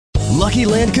Lucky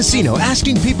Land Casino,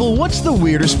 asking people, what's the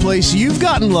weirdest place you've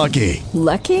gotten lucky?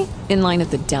 Lucky? In line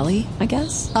at the deli, I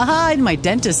guess? Aha, in my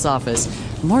dentist's office.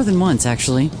 More than once,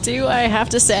 actually. Do I have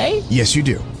to say? Yes, you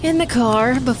do. In the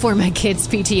car before my kids'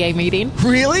 PTA meeting.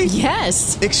 Really?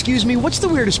 Yes. Excuse me, what's the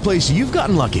weirdest place you've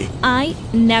gotten lucky? I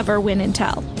never win and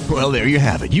tell. Well, there you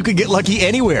have it. You can get lucky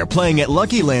anywhere, playing at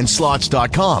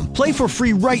LuckyLandSlots.com. Play for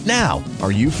free right now.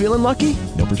 Are you feeling lucky?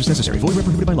 No purchase necessary. Void where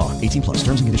prohibited by law. 18 plus.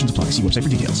 Terms and conditions apply. See website for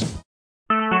details.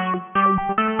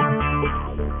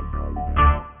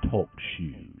 Talk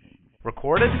shoes.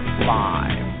 Recorded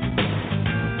live.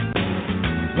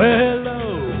 Well,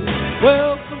 hello,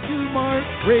 welcome to Mark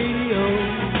Radio.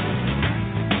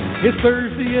 It's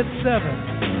Thursday at 7,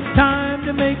 time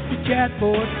to make the chat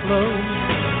board flow.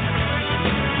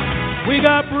 We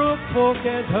got Brooke Polk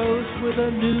as host with a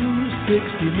new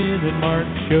 60-minute Mark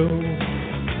show.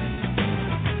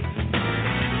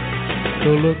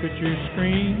 So look at your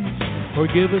screens or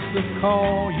give us a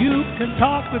call. You can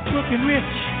talk with Brooke and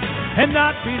Rich and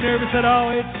not be nervous at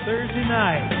all. It's Thursday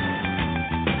night.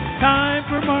 Time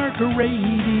for Marker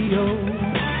Radio.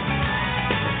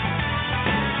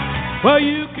 Well,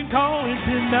 you can call in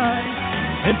tonight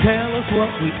and tell us what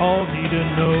we all need to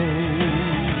know.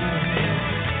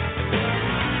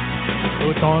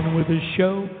 So it's on with the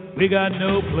show. We got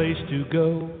no place to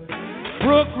go.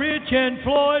 Brooke, Rich, and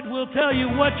Floyd will tell you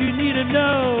what you need to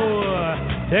know.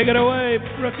 Take it away,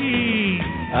 Brookie.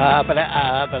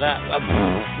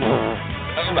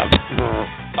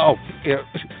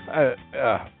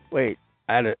 Wait,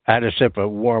 I had a sip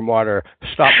of warm water.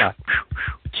 Stopping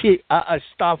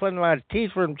my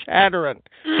teeth from chattering.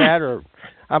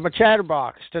 I'm a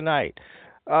chatterbox tonight.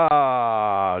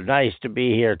 Nice to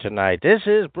be here tonight. This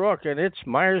is Brooke, and it's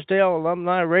Meyersdale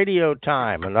Alumni Radio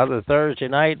time. Another Thursday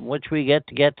night in which we get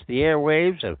to the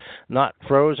airwaves of not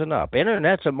frozen up.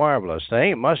 Internet's a marvelous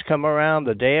thing. It must come around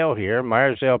the Dale here,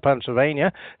 Meyersdale,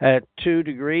 Pennsylvania, at 2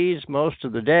 degrees most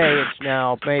of the day. It's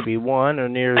now maybe 1 or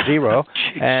near 0.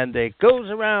 And it goes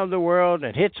around the world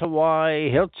and hits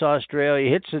Hawaii, hits Australia,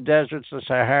 hits the deserts, the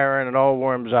Sahara, and it all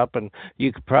warms up, and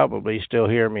you could probably still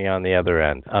hear me on the other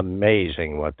end.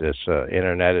 Amazing what this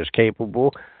internet is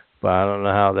capable, but I don't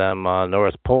know how them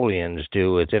North Polians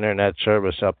do with internet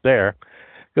service up there.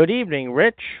 Good evening,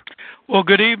 Rich. Well,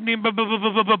 good evening,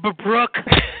 Brooke.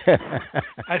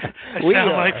 I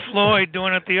sound like Floyd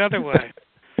doing it the other way.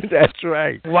 That's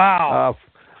right. Wow.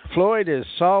 Floyd is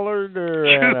solider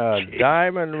and a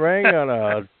diamond ring on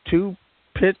a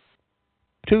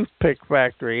toothpick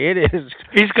factory. It is.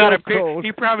 He's got cold.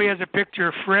 He probably has a picture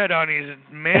of Fred on his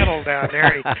mantle down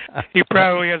there. He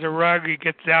probably has a rug. He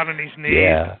gets down on his knees.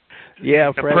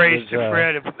 Yeah. Fred praise to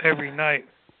Fred every night.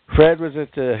 Fred was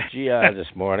at the GI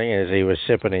this morning as he was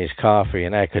sipping his coffee,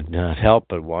 and I could not help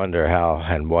but wonder how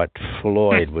and what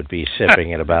Floyd would be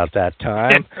sipping at about that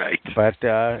time. Right. But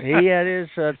he had his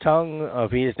tongue,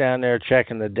 if he's down there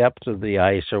checking the depth of the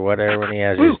ice or whatever, and he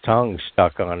has his tongue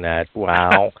stuck on that.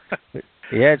 Wow.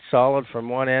 He had solid from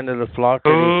one end of the flock to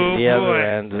the other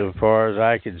end, as far as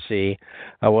I could see.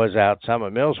 I was out some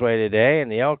at Millsway today, and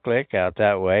the Elk Lick out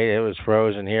that way. It was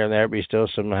frozen here and there, but still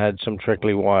had some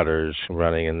trickly waters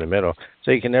running in the middle.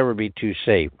 So you can never be too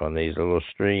safe on these little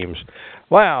streams.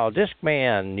 Wow,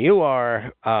 Discman, you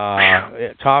are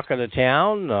talking to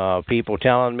town. People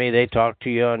telling me they talked to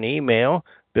you on email.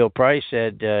 Bill Price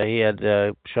said he had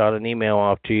shot an email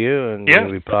off to you, and you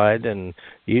replied, and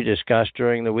you discussed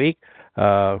during the week.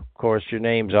 Of course, your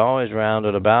name's always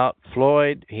rounded about.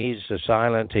 Floyd, he's a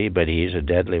silent T, but he's a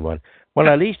deadly one. Well,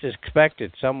 I at least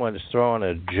expected someone's throwing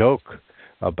a joke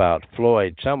about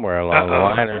Floyd somewhere along the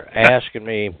line, or asking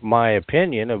me my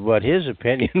opinion of what his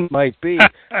opinion might be.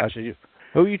 I said,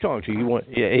 who are you talking to?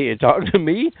 You talking to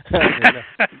me?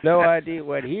 No idea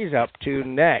what he's up to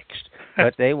next.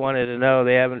 But they wanted to know.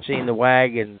 They haven't seen the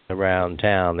wagons around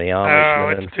town. The Amish. Oh,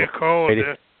 it's too cold.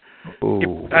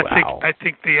 Ooh, I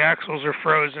think the axles are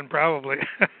frozen, probably.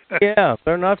 Yeah,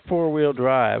 they're not four-wheel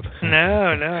drive.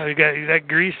 No, that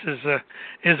grease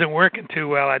isn't working too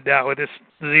well, I doubt, with this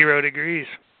 0 degrees.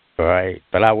 Right,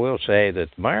 but I will say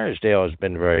that Meyersdale has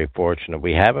been very fortunate.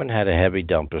 We haven't had a heavy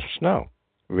dump of snow,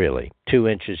 really. 2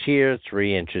 inches here,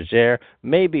 3 inches there.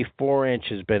 Maybe 4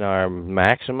 inches has been our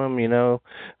maximum,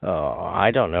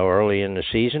 I don't know, early in the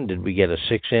season, did we get a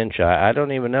 6-inch? I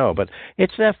don't even know, but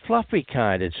it's that fluffy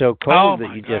kind. It's so cold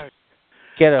that you just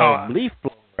get a leaf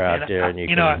blower out there and you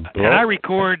can blow. And I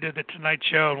record the Tonight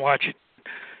Show and watch it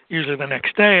usually the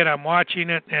next day, and I'm watching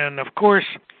it, and of course,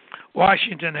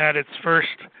 Washington had its first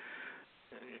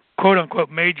quote-unquote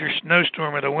major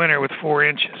snowstorm of the winter with 4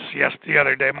 inches the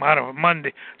other day,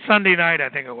 Sunday night, I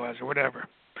think it was, or whatever.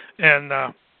 And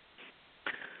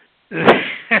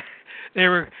they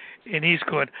were, and he's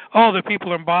going, oh, the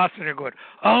people in Boston are going,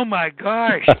 oh my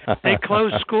gosh, they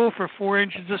closed school for 4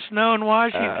 inches of snow in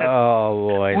Washington. Oh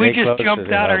boy, we just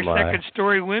jumped out our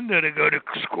second-story window to go to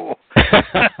school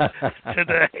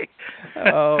today.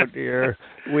 Oh dear,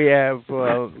 we have,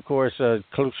 of course,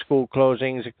 school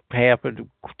closings, half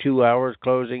 2 hours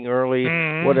closing early,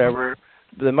 whatever.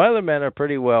 The weathermen are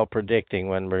pretty well predicting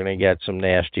when we're going to get some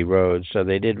nasty roads, so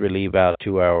they did relieve out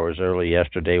 2 hours early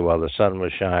yesterday while the sun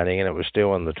was shining, and it was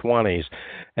still in the 20s.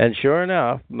 And sure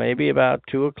enough, maybe about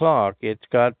 2 o'clock, it's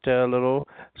got a little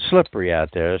slippery out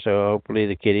there, so hopefully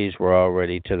the kiddies were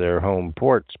already to their home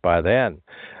ports by then.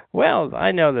 Well,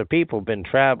 I know that people have been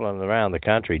traveling around the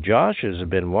country. Josh's have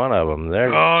been one of them.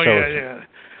 They're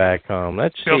back home.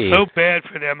 Let's see. Feel so bad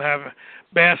for them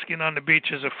basking on the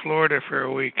beaches of Florida for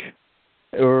a week.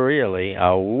 Really,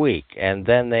 a week, and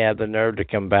then they have the nerve to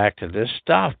come back to this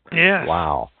stuff. Yeah.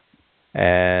 Wow.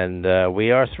 And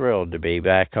we are thrilled to be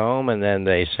back home, and then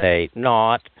they say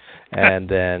not, and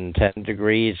then 10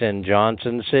 degrees in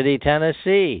Johnson City,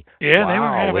 Tennessee. Yeah, wow, they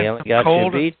were having we only some got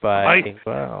cold you beat by ice.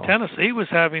 Wow. Tennessee was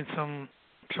having some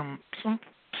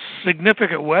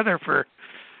significant weather for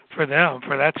them,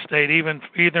 for that state, even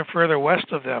further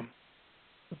west of them.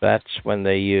 That's when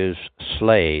they use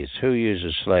sleighs. Who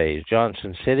uses sleighs?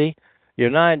 Johnson City? You're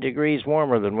 9 degrees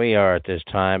warmer than we are at this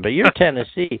time, but you're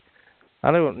Tennessee.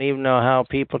 I don't even know how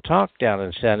people talk down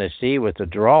in Tennessee with the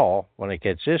drawl when it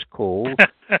gets this cold.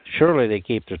 Surely they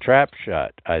keep the trap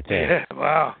shut, I think. Yeah,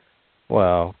 wow.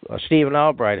 Well, Stephen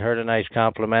Albright heard a nice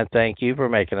compliment. Thank you for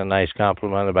making a nice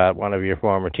compliment about one of your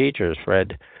former teachers,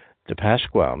 Fred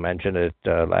DePasquale. Mentioned it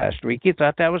last week. He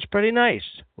thought that was pretty nice,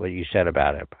 what you said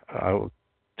about him.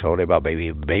 Told him about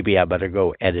maybe I better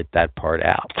go edit that part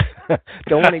out.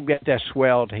 Don't want him to get that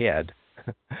swelled head.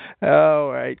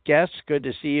 All right, guests, good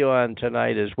to see you on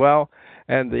tonight as well.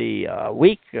 And the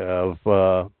week of,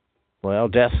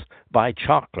 Death by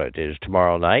Chocolate is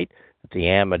tomorrow night at the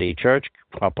Amity Church.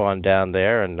 Hop on down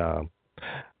there and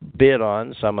bid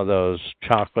on some of those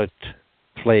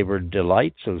chocolate-flavored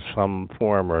delights of some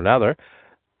form or another.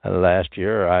 Last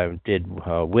year, I did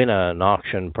win an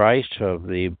auction price of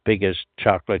the biggest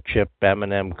chocolate chip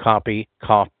M&M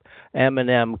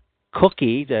M&M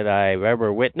cookie that I've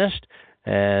ever witnessed,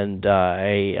 and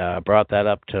I brought that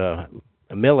up to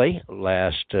Millie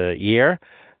last year,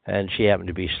 and she happened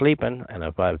to be sleeping. And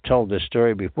if I've told this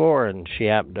story before, and she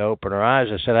happened to open her eyes,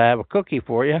 I said, "I have a cookie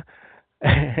for you,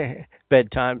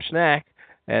 bedtime snack."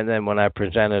 And then when I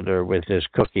presented her with this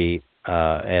cookie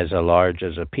as large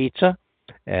as a pizza,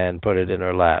 and put it in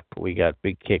her lap. We got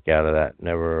big kick out of that.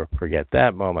 Never forget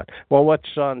that moment. Well, what's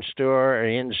in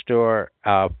store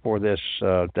for this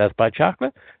Death by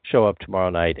Chocolate? Show up tomorrow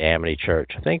night, Amity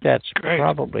Church. I think that's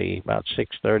probably about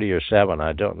 6:30 or 7.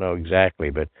 I don't know exactly,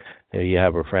 but you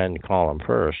have a friend, call them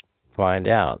first. Find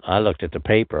out. I looked at the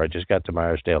paper. I just got the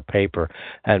Meyersdale paper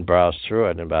and browsed through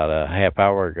it about a half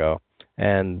hour ago.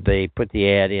 And they put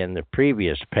the ad in the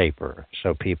previous paper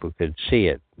so people could see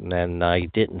it. And then I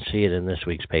didn't see it in this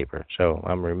week's paper. So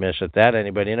I'm remiss at that.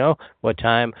 Anybody know what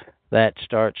time that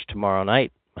starts tomorrow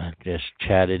night? I just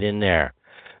chatted in there.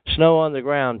 Snow on the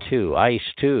ground, too.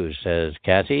 Ice, too, says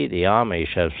Cassie. The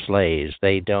Amish have sleighs.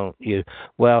 They don't use,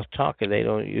 they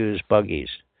don't use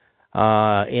buggies.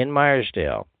 In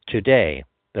Meyersdale, today,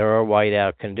 there are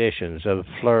whiteout conditions of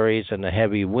flurries and the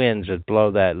heavy winds that blow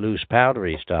that loose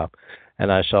powdery stuff.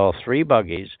 And I saw 3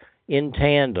 buggies in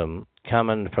tandem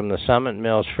coming from the Summit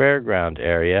Mills Fairground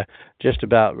area, just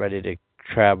about ready to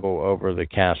travel over the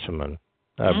Castleman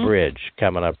Bridge,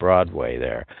 coming up Broadway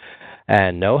there.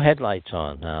 And no headlights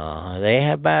on. They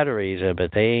have batteries,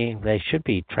 but they should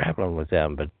be traveling with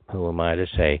them, but who am I to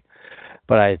say?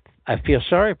 But I feel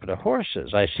sorry for the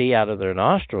horses. I see out of their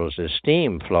nostrils is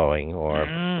steam flowing, or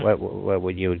what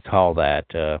would you call that?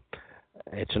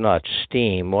 It's not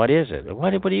steam. What is it?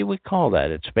 What do you would call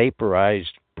that? It's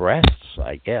vaporized breaths,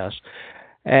 I guess.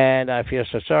 And I feel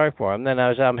so sorry for them. Then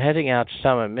as I'm heading out to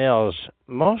Summit Mills,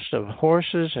 most of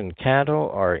horses and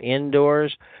cattle are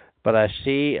indoors, but I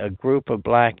see a group of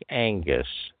Black Angus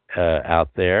out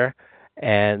there,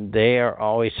 and they are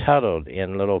always huddled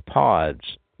in little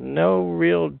pods. No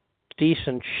real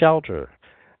decent shelter.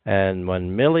 And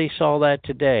when Millie saw that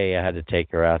today, I had to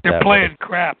take her out. They're playing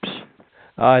craps.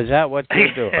 Is that what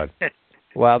they're doing?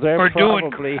 Well, they're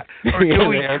probably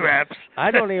doing craps. I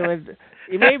don't even.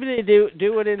 Maybe they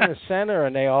do it in the center,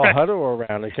 and they all huddle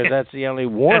around it because that's the only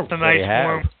warmth that's a nice they have.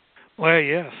 Warm. Well,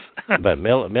 yes. But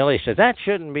Millie said that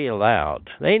shouldn't be allowed.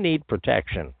 They need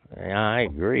protection. I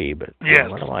agree, but yes.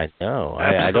 What do I know?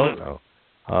 I don't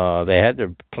know. They had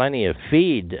plenty of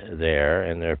feed there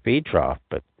in their feed trough,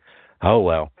 but oh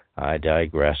well. I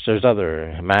digress. There's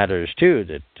other matters, too,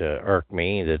 that irk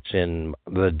me that's in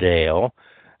the Dale,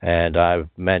 and I've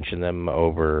mentioned them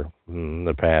over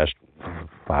the past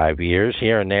 5 years,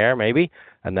 here and there, maybe,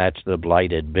 and that's the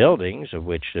blighted buildings, of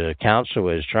which the council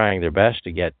is trying their best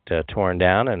to get torn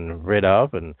down and rid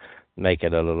of and make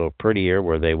it a little prettier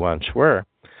where they once were.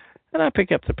 And I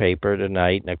pick up the paper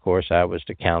tonight, and of course I was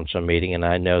to council meeting, and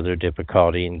I know their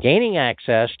difficulty in gaining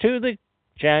access to the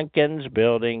Jenkins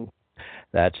building.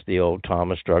 That's the old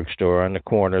Thomas drugstore on the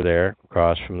corner there,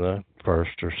 across from the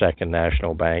First or Second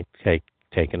National Bank. Take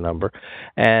a number.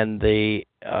 And the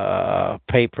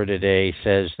paper today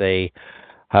says they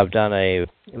have done a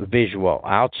visual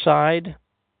outside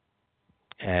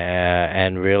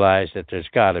and realized that there's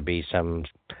got to be some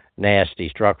nasty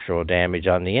structural damage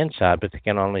on the inside, but they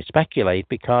can only speculate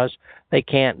because they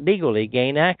can't legally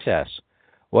gain access.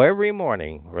 Well, every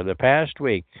morning for the past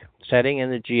week, sitting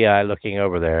in the GI looking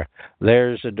over there,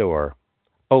 there's a door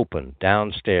open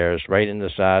downstairs right in the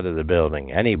side of the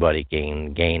building. Anybody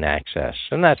can gain access,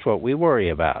 and that's what we worry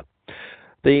about.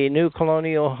 The New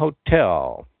Colonial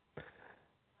Hotel,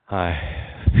 I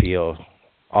feel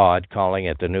odd calling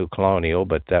it the New Colonial,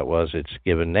 but that was its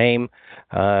given name.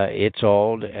 It's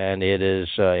old, and it is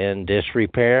in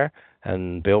disrepair,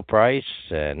 and Bill Price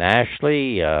and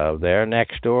Ashley, there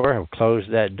next door, have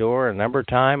closed that door a number of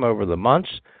times over the months,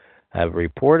 have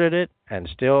reported it, and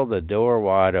still the door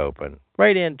wide open,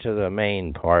 right into the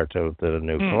main part of the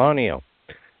New Colonial.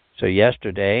 So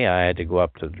yesterday I had to go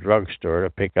up to the drugstore to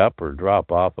pick up or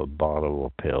drop off a bottle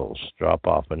of pills, drop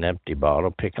off an empty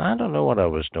bottle, I don't know what I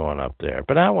was doing up there,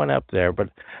 but I went up there, but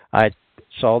I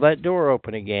saw that door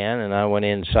open again, and I went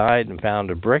inside and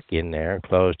found a brick in there,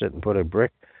 closed it and put a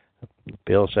brick.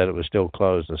 Bill said it was still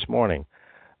closed this morning.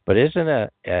 But isn't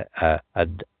a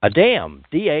damn,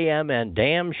 D-A-M-N,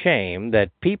 damn shame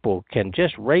that people can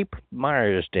just rape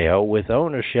Meyersdale with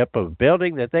ownership of a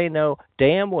building that they know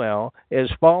damn well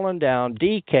is falling down,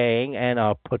 decaying, and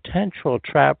a potential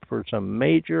trap for some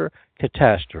major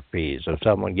catastrophes of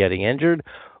someone getting injured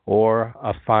or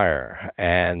a fire.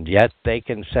 And yet they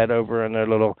can sit over in their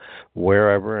little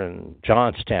wherever in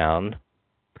Johnstown,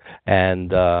 and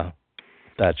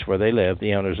that's where they live,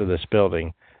 the owners of this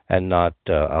building, and not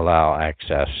allow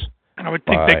access. I would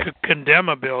think they could condemn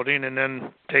a building and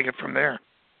then take it from there.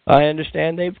 I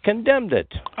understand they've condemned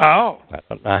it. Oh. I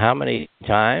don't know how many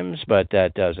times, but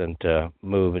that doesn't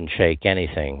move and shake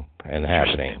anything in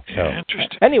happening. So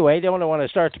interesting. Anyway, don't want to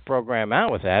start the program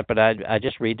out with that, but I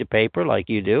just read the paper like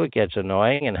you do. It gets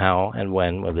annoying, and how and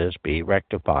when will this be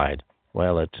rectified?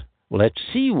 Well, let's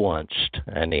see once,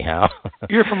 anyhow.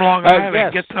 You're from Long Island.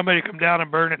 Yes. Get somebody to come down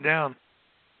and burn it down.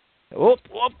 Whoop,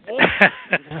 whoop, whoop.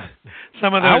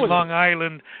 Some of those Long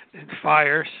Island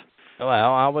fires. Well,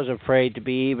 I was afraid to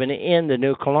be even in the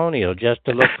New Colonial just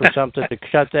to look for something to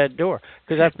shut that door.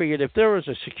 Because I figured if there was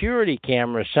a security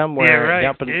camera somewhere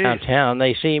up in downtown,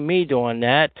 they see me doing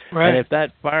that. Right. And if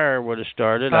that fire would have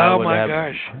started, I would have... Oh, my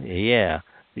gosh. Yeah.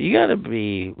 You got to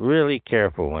be really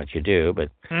careful what you do. But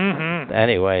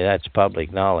anyway, that's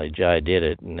public knowledge. I did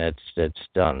it, and that's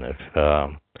done. If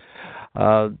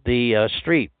the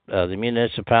street, the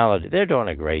municipality, they're doing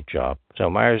a great job. So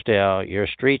Meyersdale, your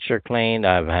streets are cleaned.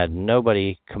 I've had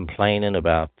nobody complaining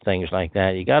about things like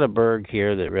that. You got a burg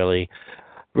here that really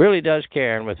does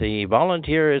care, and with the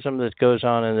volunteerism that goes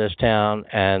on in this town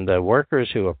and the workers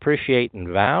who appreciate and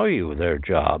value their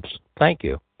jobs, thank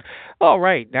you. All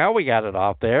right, now we got it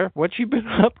off there. What you been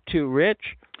up to,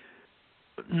 Rich?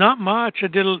 Not much. I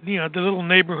did, the little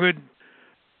neighborhood,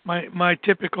 my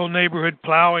typical neighborhood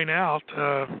plowing out.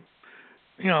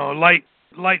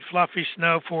 Light fluffy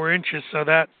snow, 4 inches. So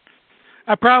that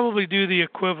I probably do the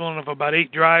equivalent of about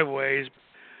 8 driveways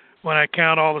when I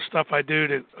count all the stuff I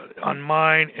do on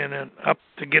mine and then up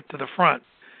to get to the front,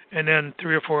 and then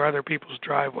 3 or 4 other people's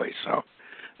driveways. So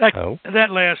that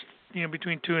lasts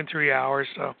between 2 and 3 hours.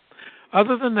 So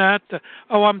other than that,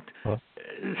 I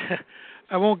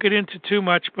won't get into too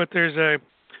much, but there's a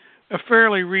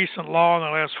fairly recent law in the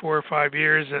last 4 or 5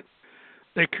 years that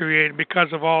they created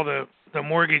because of all the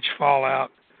mortgage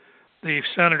fallout. The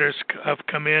senators have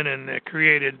come in and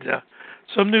created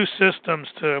some new systems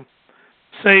to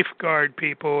safeguard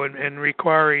people and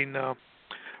requiring,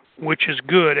 which is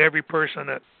good, every person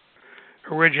that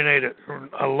originated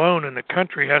a loan in the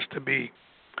country has to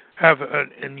have a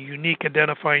unique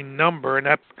identifying number, and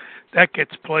that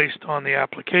gets placed on the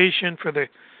application for the,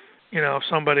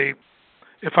 somebody,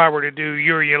 if I were to do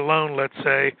your loan, let's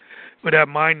say, would have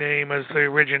my name as the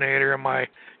originator and my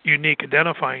unique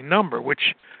identifying number,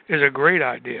 which is a great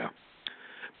idea.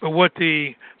 But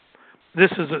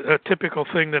this is a typical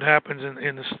thing that happens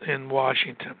in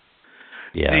Washington.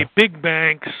 Yeah. The big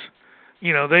banks,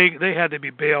 they had to be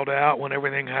bailed out when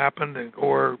everything happened,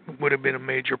 or would have been a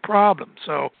major problem.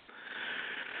 So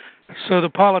the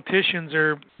politicians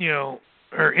are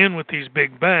in with these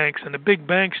big banks, and the big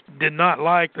banks did not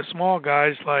like the small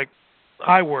guys like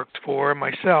I worked for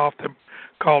myself. They're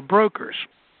called brokers.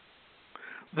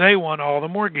 They won all the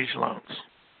mortgage loans,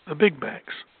 the big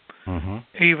banks.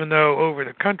 Mm-hmm. Even though over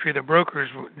the country the brokers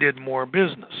did more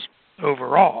business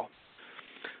overall.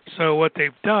 So what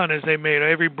they've done is they made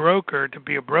every broker, to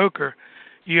be a broker,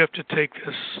 you have to take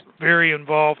this very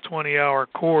involved 20-hour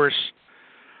course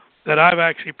that I've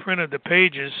actually printed the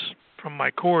pages from my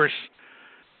course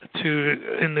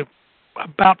in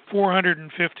about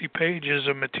 450 pages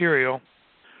of material.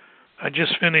 I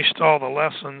just finished all the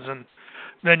lessons, and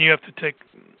then you have to take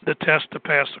the test to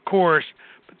pass the course,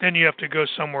 but then you have to go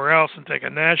somewhere else and take a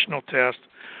national test.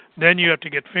 Then you have to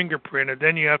get fingerprinted.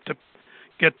 Then you have to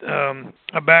get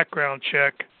a background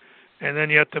check, and then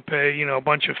you have to pay, a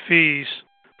bunch of fees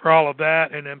for all of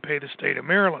that, and then pay the state of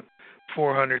Maryland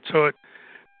 $400. So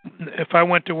if I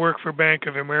went to work for Bank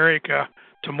of America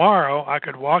tomorrow, I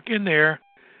could walk in there.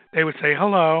 They would say,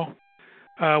 "Hello,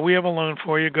 we have a loan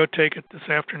for you. Go take it this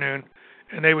afternoon,"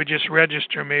 and they would just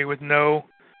register me with no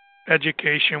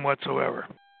education whatsoever.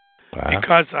 Wow.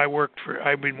 Because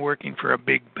I've been working for a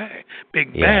big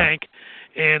bank,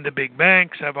 and the big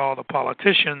banks have all the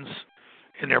politicians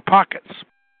in their pockets.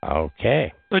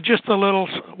 Okay. So just a little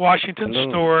Washington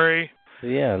story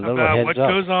about what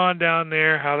goes on down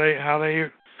there, how they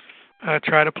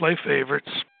try to play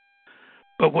favorites.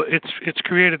 But it's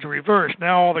created the reverse.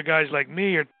 Now all the guys like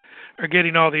me are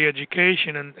getting all the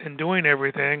education and doing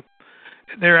everything.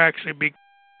 They're actually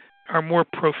are more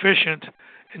proficient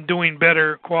in doing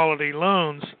better quality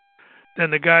loans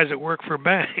than the guys that work for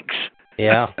banks.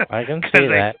 Yeah, I can see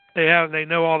that. They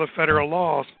know all the federal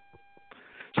laws.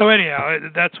 So anyhow,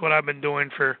 that's what I've been doing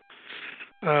for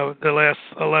the last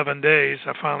 11 days.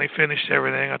 I finally finished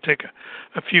everything. I'll take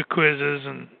a few quizzes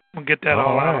and we'll get that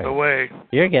all out of the way.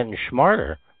 You're getting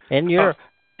smarter. In your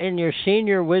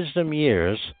senior wisdom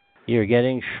years, you're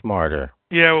getting smarter.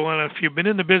 Yeah, well, if you've been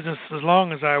in the business as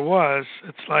long as I was,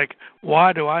 it's like,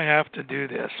 why do I have to do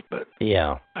this? But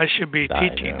yeah, I should be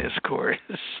teaching this course.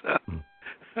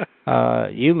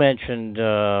 You mentioned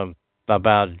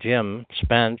about Jim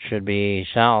Spence should be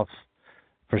south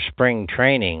for spring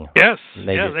training. Yes,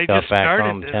 they just started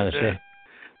home, Tennessee.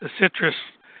 The Citrus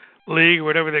League,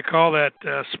 whatever they call that,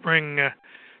 spring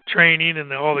training,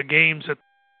 and all the games that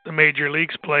the major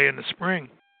leagues play in the spring.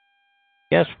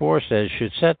 Guest 4 says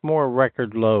should set more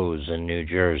record lows in New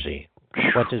Jersey.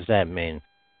 What does that mean?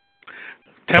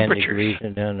 Temperatures.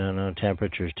 No,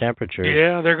 temperatures.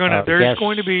 Yeah, there's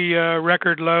going to be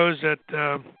record lows at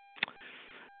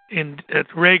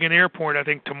Reagan Airport, I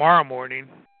think, tomorrow morning.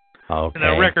 Okay. And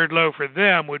a record low for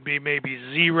them would be maybe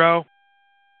 0.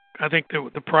 I think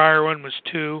the prior one was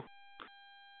 2.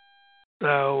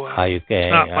 So okay. It's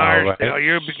not Meyersdale. Right.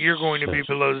 You're going to be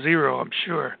below 0, I'm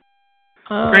sure.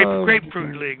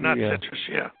 Grapefruit League, not citrus.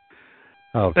 Yeah.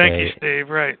 Okay. Thank you, Steve.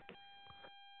 Right.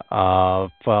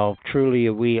 Well, truly,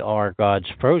 we are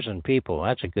God's frozen people.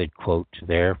 That's a good quote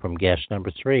there from guest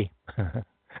number 3.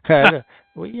 Well,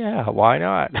 yeah, why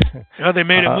not? Oh, they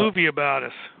made a movie about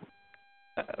us.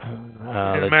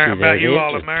 About you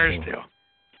all at Meyersdale.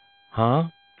 Huh?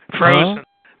 Frozen. Huh?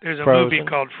 There's a movie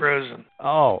called Frozen.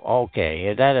 Oh, okay.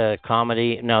 Is that a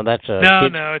comedy? No, that's a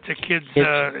No, it's a kids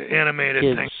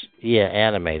animated thing. Yeah,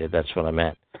 animated. That's what I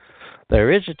meant.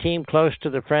 There is a team close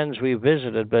to the Friends we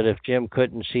visited, but if Jim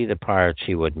couldn't see the Pirates,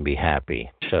 he wouldn't be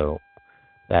happy. So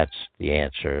that's the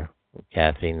answer.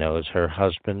 Kathy knows her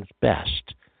husband's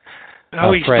best.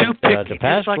 Oh, he's Fred, too picky,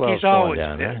 just like he's always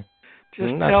been.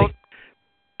 Just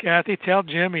Kathy, tell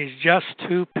Jim he's just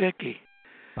too picky.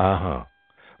 Uh-huh.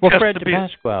 Well, Fred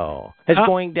DePasquale is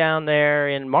going down there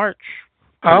in March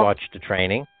to watch the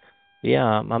training. Yeah,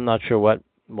 I'm not sure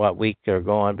what week they're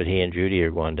going, but he and Judy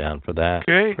are going down for that.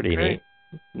 Pretty neat.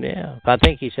 Yeah, I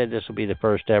think he said this will be the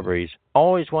first ever. He's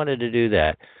always wanted to do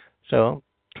that. So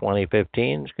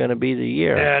 2015 is going to be the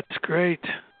year. That's great.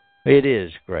 It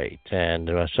is great, and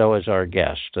so is our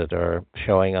guests that are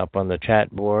showing up on the chat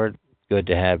board. Good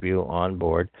to have you on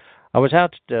board. I was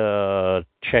out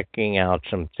checking out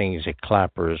some things at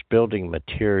Clapper's Building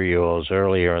Materials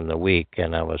earlier in the week,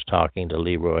 and I was talking to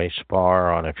Leroy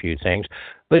Spar on a few things.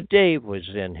 But Dave was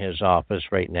in his office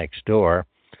right next door,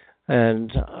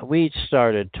 and we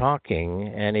started talking,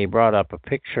 and he brought up a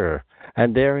picture,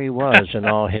 and there he was in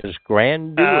all his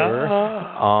grandeur,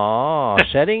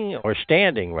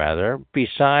 standing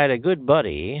beside a good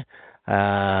buddy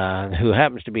who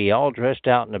happens to be all dressed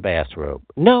out in a bathrobe.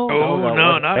 No,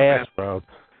 not a bathrobe.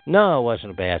 No, it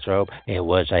wasn't a bathrobe. It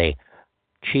was a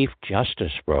Chief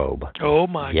Justice robe. Oh,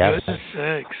 my yes. goodness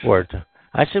sakes.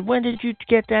 I said, when did you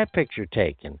get that picture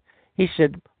taken? He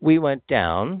said, we went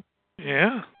down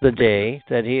the day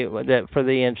that for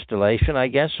the installation, I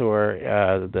guess, or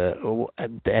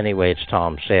anyway, it's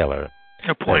Tom Saylor.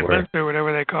 Appointment or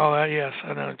whatever they call that. Yes,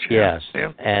 I know. Yes,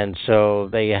 yeah. And so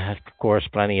they had, of course,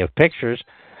 plenty of pictures.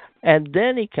 And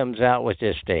then he comes out with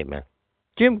this statement.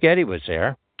 Jim Getty was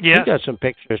there. Yes. He got some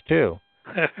pictures, too.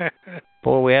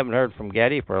 Boy, we haven't heard from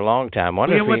Getty for a long time.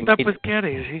 What's up with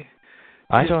Getty? Is he?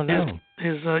 I don't know.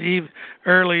 His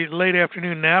late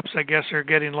afternoon naps, I guess, are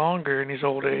getting longer in his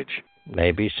old age.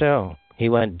 Maybe so. He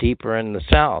went deeper in the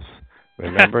South.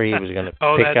 Remember, he was going to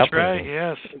pick up right,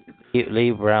 yes.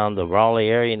 Leave around the Raleigh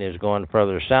area, and he was going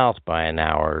further south by an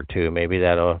hour or two. Maybe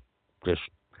that'll just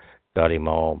got him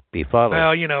all befuddled.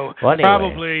 Well, anyway.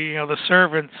 Probably, the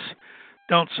servants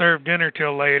don't serve dinner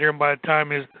till later, and by the time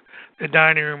the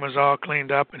dining room was all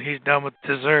cleaned up and he's done with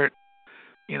dessert,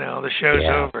 the show's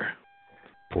over.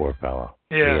 Poor fellow.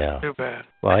 Yeah, too bad.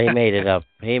 Well, he made it up.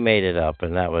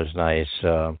 And that was nice.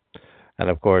 And,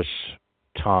 of course,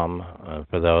 Tom,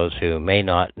 for those who may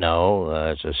not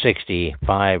know, is a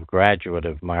 65 graduate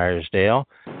of Meyersdale,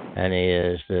 and he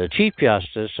is the Chief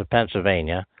Justice of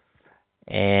Pennsylvania.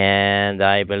 And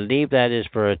I believe that is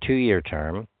for a 2-year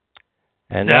term.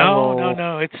 And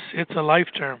no, it's a life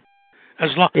term. As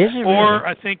long, is it or really?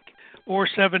 I think, or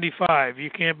 75.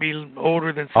 You can't be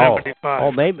older than 75.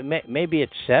 Oh, maybe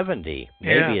it's 70.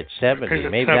 Maybe it's 70.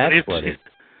 Maybe that's what it is.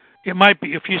 It might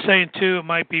be. If you're saying 2, it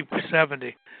might be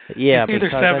 70. Yeah, it's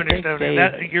either 70 or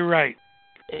 70. You're right.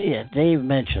 Yeah, Dave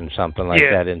mentioned something like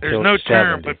that until there's no 70.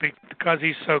 term, but because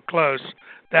he's so close,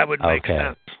 that would make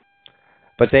sense.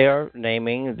 But they are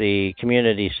naming the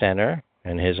community center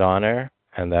in his honor,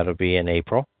 and that'll be in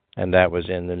April, and that was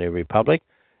in the New Republic.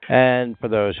 And for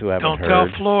those who haven't heard... Don't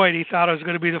tell Floyd. He thought it was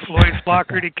going to be the Floyd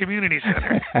Flaherty Community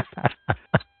Center.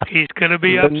 He's going to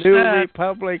be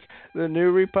upset. The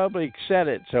New Republic said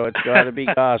it, so it's got to be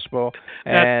gospel.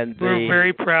 And we're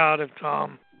very proud of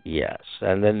Tom. Yes,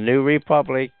 and the New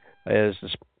Republic is the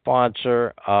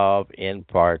sponsor of, in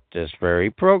part, this very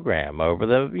program over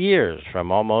the years,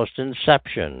 from almost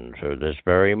inception to this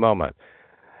very moment.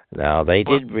 Now, they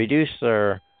did reduce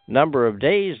their number of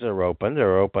days they're open.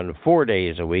 They're open 4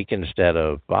 days a week instead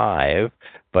of 5,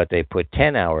 but they put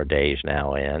 10-hour days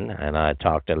now in. And I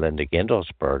talked to Linda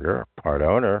Gindelsberger, part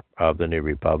owner of the New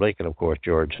Republic, and, of course,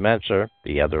 George Spencer,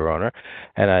 the other owner.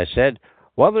 And I said,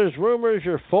 well, there's rumors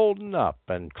you're folding up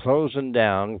and closing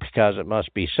down because it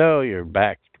must be so. You're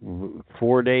back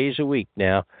 4 days a week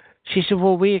now. She said,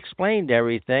 well, we explained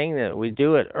everything, that we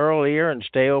do it earlier and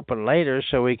stay open later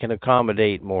so we can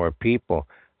accommodate more people.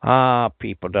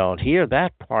 People don't hear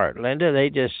that part, Linda.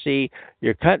 They just see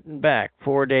you're cutting back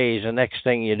 4 days. The next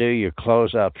thing you do, you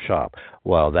close up shop.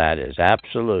 Well, that is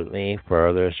absolutely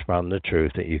furthest from the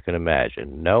truth that you can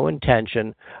imagine. No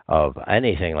intention of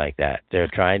anything like that.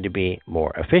 They're trying to be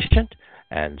more efficient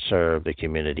and serve the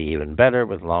community even better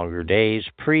with longer days,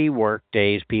 pre-work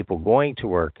days, people going to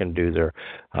work and do their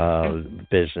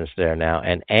business there now.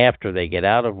 And after they get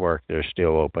out of work, they're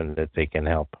still open, that they can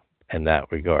help in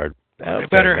that regard. They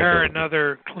better hire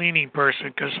another cleaning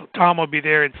person, because Tom will be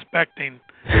there inspecting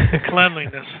the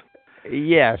cleanliness.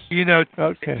 Yes.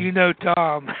 Okay. You know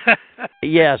Tom.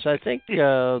 Yes, I think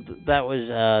that was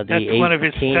the 18th. That's one of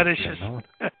his fetishes.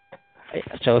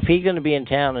 So if he's going to be in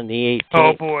town on the 18th...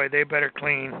 Oh, boy, they better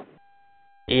clean.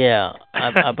 Yeah,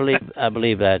 I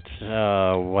believe that's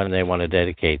when they want to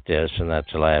dedicate this, and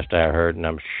that's the last I heard, and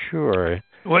I'm sure...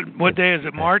 What day is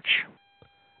it, March?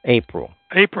 April.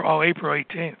 April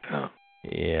 18th. Huh?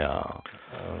 Yeah.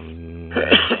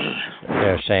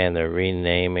 They're saying they're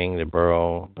renaming the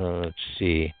borough. Let's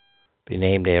see. Be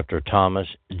named after Thomas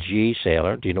G.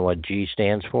 Saylor. Do you know what G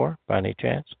stands for, by any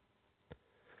chance?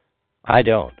 I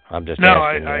don't. I'm just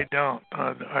asking. I don't.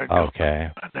 I don't. Okay.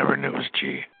 I never knew it was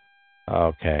G.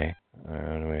 Okay.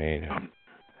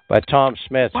 But Tom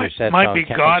Smith, who said might be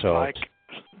godlike.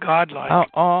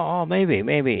 Oh, maybe.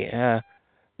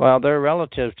 Well, they're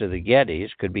relatives to the Gettys.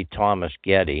 Could be Thomas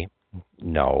Getty.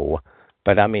 No.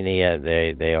 But, I mean,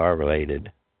 they are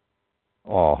related.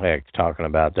 Oh, heck, talking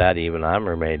about that, even I'm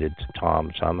related to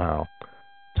Tom somehow.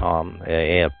 Tom,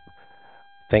 I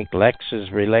think Lex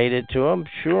is related to him?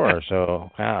 Sure.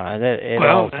 So,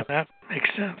 that makes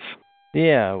sense.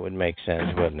 Yeah, it would make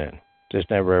sense, wouldn't it? Just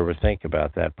never ever think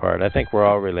about that part. I think we're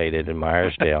all related in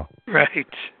Meyersdale. Right.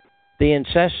 The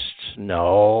incests?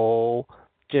 No.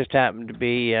 Just happened to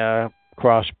be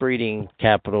crossbreeding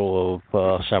capital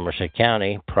of Somerset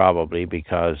County, probably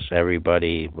because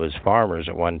everybody was farmers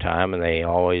at one time, and they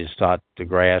always thought the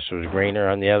grass was greener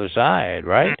on the other side,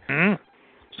 right? Mm-hmm.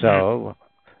 So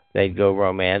they'd go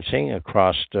romancing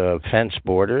across the fence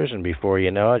borders, and before you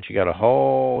know it, you got a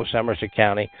whole Somerset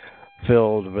County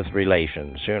filled with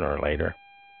relations sooner or later.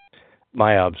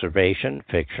 My observation,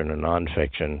 fiction and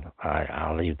nonfiction,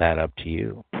 I'll leave that up to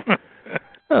you.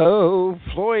 Oh,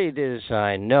 Floyd is,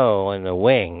 I know, in the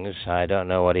wings. I don't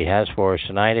know what he has for us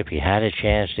tonight, if he had a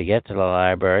chance to get to the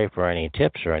library for any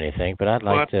tips or anything, but I'd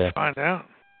like to find out.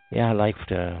 Yeah, I'd like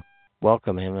to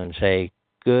welcome him and say,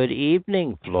 good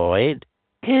evening, Floyd.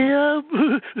 Hello,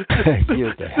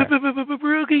 You there.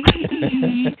 Brookie.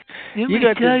 Let me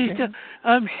tell you something.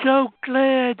 I'm so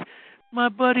glad my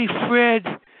buddy Fred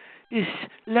is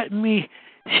letting me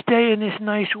stay in this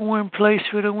nice warm place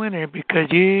for the winter, because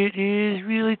it is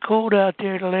really cold out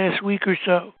there the last week or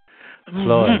so.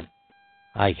 Floyd,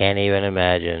 I can't even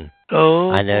imagine.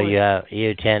 Oh, I know boy.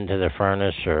 you tend to the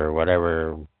furnace or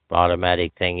whatever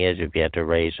automatic thing is, if you have to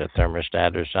raise a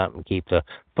thermostat or something, keep the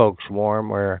folks warm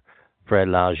where Fred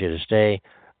allows you to stay.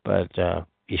 But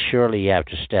you surely have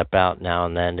to step out now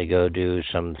and then to go do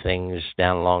some things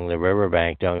down along the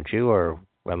riverbank, don't you? Or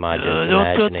am I just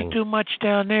imagining? Don't do too much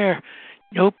down there.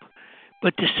 Nope.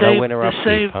 But to save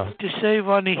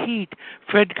on the heat,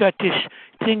 Fred got this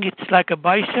thing. It's like a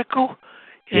bicycle,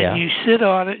 and you sit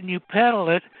on it and you pedal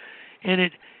it, and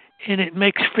it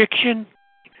makes friction,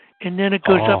 and then it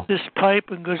goes up this pipe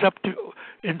and goes up to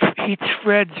and heats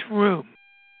Fred's room.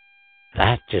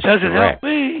 That just doesn't help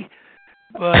me,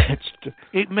 but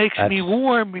it makes me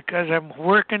warm because I'm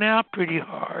working out pretty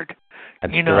hard. I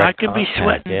can be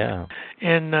sweating,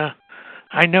 and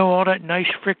I know all that nice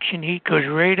friction heat goes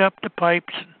right up the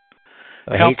pipes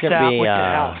and helps out with the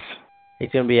house. He's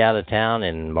going to be out of town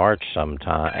in March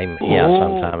sometime.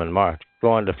 Sometime in March.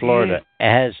 Going to Florida.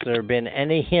 Yeah. Has there been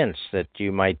any hints that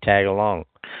you might tag along?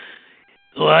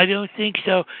 Well, I don't think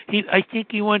so. I think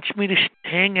he wants me to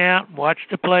hang out and watch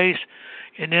the place,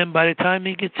 and then by the time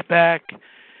he gets back,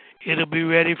 it'll be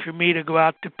ready for me to go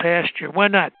out to pasture. Well,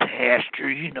 not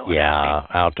pasture, Yeah,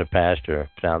 out to pasture.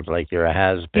 Sounds like you're a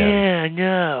has-been. Yeah,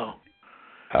 no.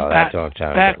 Oh, that don't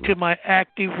sound back to my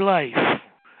active life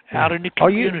out in the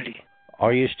community.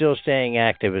 Are you still staying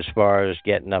active as far as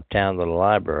getting uptown to the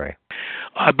library?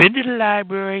 I've been to the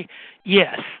library,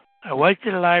 yes. I went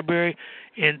to the library,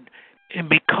 and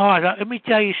because, let me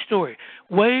tell you a story.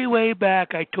 Way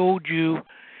back, I told you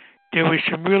there were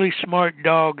some really smart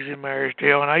dogs in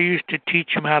Meyersdale, and I used to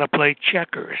teach them how to play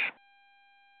checkers.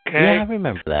 Okay? Yeah, I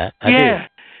remember that. I do.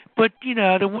 But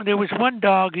there was one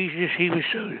dog. He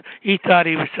thought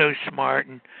he was so smart,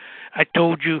 and I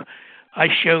told you, I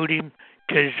showed him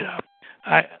because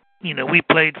we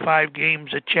played 5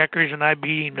 games of checkers, and I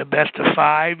beat him the best of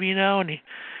 5, and he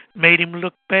made him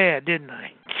look bad, didn't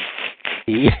I?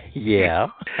 Yeah.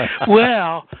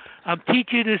 Well, I'm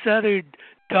teaching this other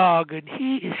dog, and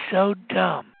he is so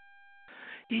dumb.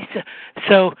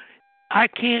 So I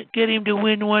can't get him to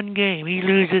win one game. He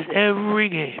loses every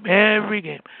game.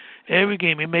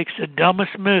 He makes the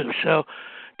dumbest move. So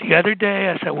the other day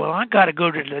I said, well, I got to go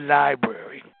to the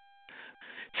library.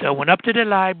 So I went up to the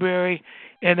library,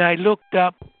 and I looked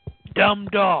up dumb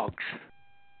dogs.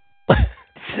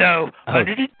 So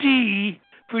under the D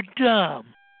for dumb.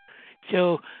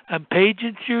 So I'm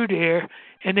paging through there,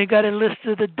 and they got a list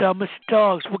of the dumbest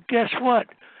dogs. Well, guess what?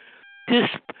 This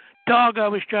dog I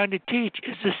was trying to teach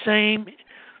is the same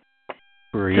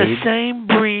breed. The same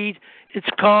breed. It's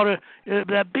called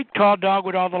that big tall dog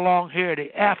with all the long hair,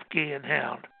 the Afghan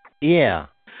hound. Yeah.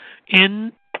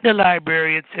 In the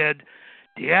library, it said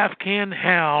the Afghan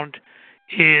hound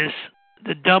is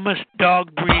the dumbest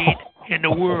dog breed in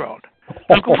the world.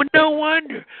 I go, well, no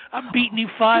wonder. I'm beating him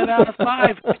 5 out of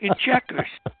 5 in checkers.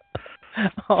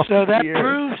 So that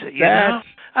proves it, know?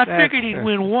 I figured he'd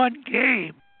win one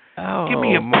game. Give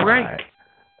me a break.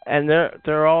 And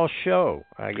they're all show.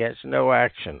 I guess no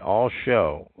action. All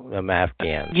show, them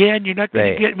Afghans. Yeah, and you're not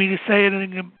going to get me to say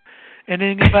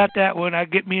anything about that one. I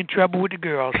get me in trouble with the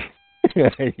girls.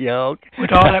 Yo.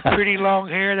 With all that pretty long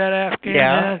hair that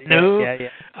Afghan has? No,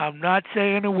 I'm not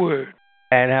saying a word.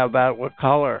 And how about what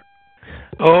color?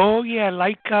 Oh, yeah,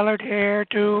 light-colored hair,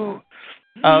 too.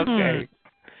 Okay.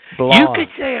 Blonde. You could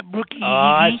say it, Brookie. Oh,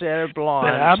 I said blondes.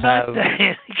 But I'm not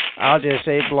saying I'll just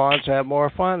say blondes have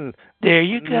more fun. There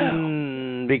you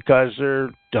go. Because they're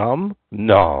dumb?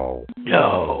 No.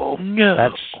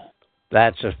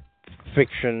 That's a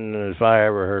fiction if I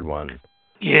ever heard one.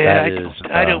 Yeah,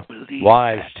 I don't believe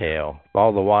wives' that. tale.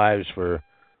 All the wives were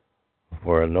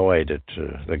were annoyed at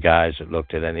the guys that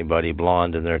looked at anybody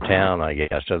blonde in their town, I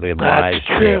guess. So the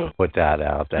wives put that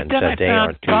out and said they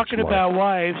aren't too talking smart. about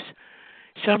wives,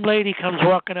 some lady comes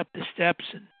walking up the steps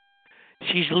and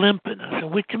she's limping. I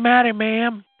said, "What's the matter,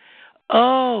 ma'am?"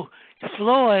 "Oh,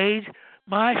 Floyd,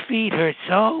 my feet hurt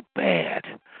so bad.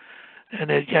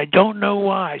 And I don't know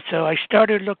why." So I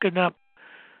started looking up,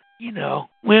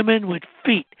 women with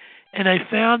feet. And I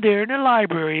found there in the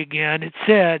library again, it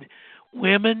said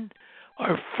women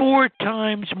are 4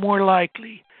 times more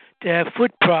likely to have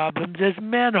foot problems as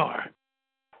men are.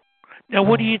 Now,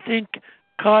 what do you think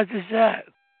causes that?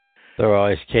 They're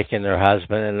always kicking their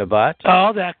husband in the butt?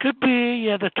 Oh, that could be.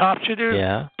 Yeah, the tops of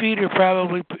their feet are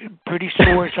probably pretty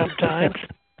sore sometimes.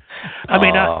 I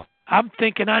mean, I'm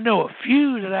thinking I know a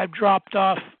few that I've dropped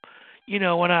off,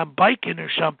 when I'm biking or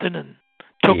something and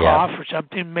took off or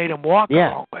something, made them walk a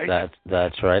long way.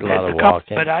 That's right, a lot of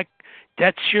walking. But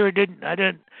that sure didn't.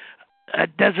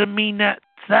 That doesn't mean that's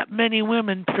that many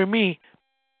women for me.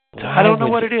 So I don't know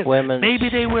what it is. Maybe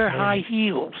they wear high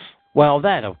heels. Well,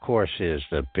 that, of course, is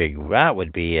that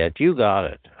would be it. You got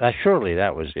it. Surely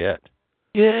that was it.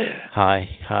 Yeah.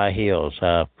 High heels.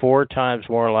 4 times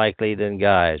more likely than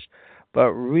guys.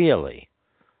 But really,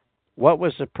 what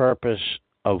was the purpose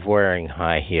of wearing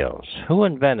high heels? Who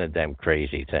invented them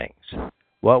crazy things?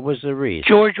 What was the reason?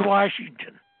 George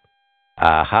Washington.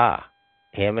 Aha.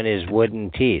 Him and his wooden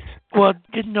teeth. Well,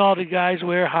 didn't all the guys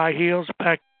wear high heels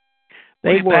back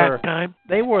time?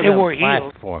 They wore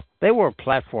platforms. They wore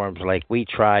platforms like we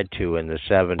tried to in the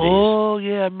 70s. Oh,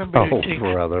 yeah, I remember those things.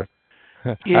 Oh, brother.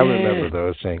 Yeah. I remember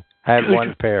those things. I had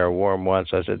one pair, wore them once.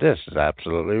 I said, this is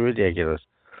absolutely ridiculous.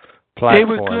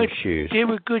 Platform shoes. They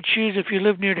were good shoes if you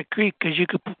lived near the creek, because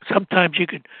sometimes you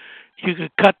could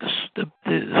cut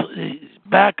the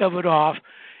back of it off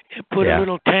and put a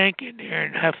little tank in there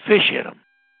and have fish in them.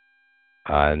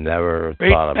 I never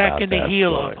thought about that. Right back in the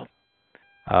heel of them.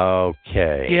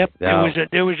 Okay. Yep.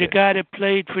 There was a guy that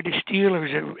played for the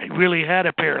Steelers that really had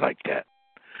a pair like that.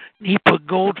 He put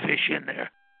goldfish in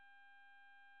there.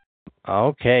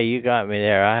 Okay, you got me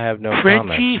there. I have no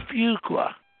Frenchy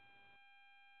Fuqua.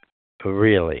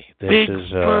 Really? Big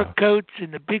fur coats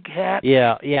and the big hat.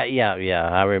 Yeah.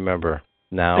 I remember.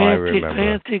 Now I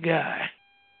remember. Fancy guy.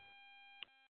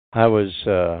 I was,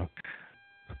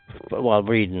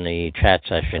 reading the chat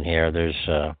session here.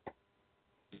 There's,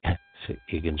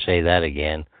 you can say that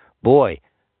again. Boy,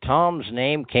 Tom's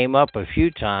name came up a few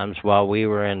times while we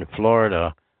were in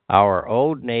Florida. Our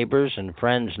old neighbors and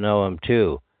friends know him,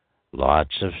 too.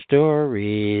 Lots of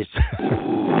stories.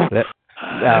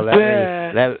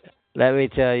 Let me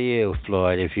tell you,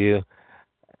 Floyd, if you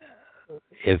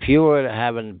were to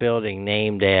have a building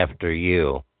named after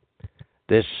you,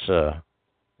 this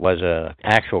was an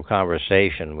actual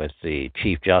conversation with the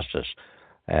Chief Justice,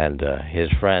 and his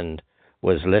friend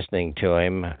was listening to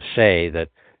him say that,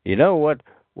 you know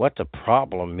what the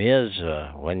problem is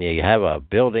when you have a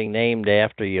building named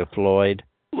after you, Floyd?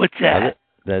 What's that?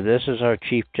 This is our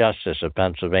Chief Justice of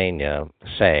Pennsylvania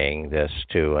saying this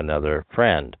to another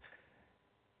friend.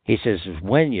 He says,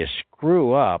 when you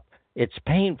screw up, it's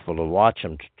painful to watch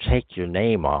them take your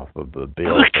name off of the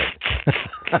building.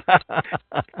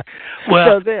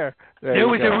 Well, so there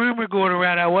was a rumor going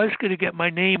around I was going to get my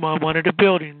name on one of the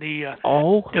buildings, the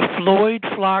Floyd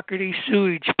Flaherty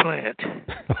sewage plant.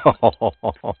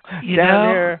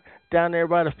 Down there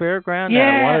by the fairground?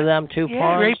 Yeah. One of them two ponds?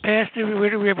 Yeah, right past where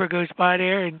the river goes by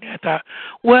there. And I thought,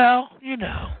 well,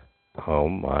 Oh,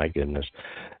 my goodness.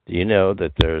 Do you know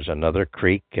that there's another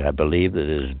creek, I believe, that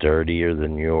is dirtier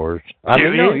than yours?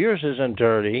 No, yours isn't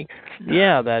dirty. No.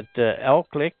 Yeah, that Elk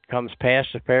Lick comes past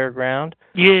the fairground.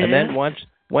 Yeah. And then once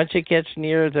it gets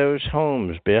near those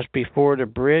homes, just before the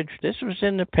bridge, this was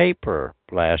in the paper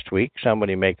last week,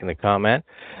 somebody making the comment,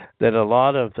 that a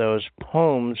lot of those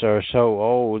homes are so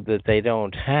old that they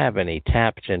don't have any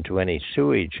taps into any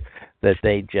sewage, that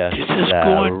they just This is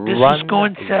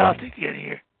going south again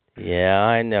here. Yeah,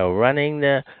 I know. Running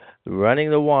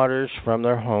the waters from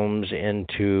their homes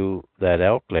into that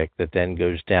Elk Lick that then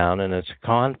goes down, and it's a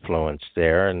confluence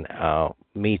there and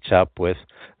meets up with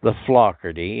the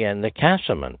Flaherty and the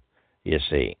Cassaman, you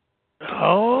see.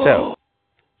 Oh.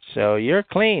 So you're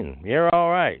clean. You're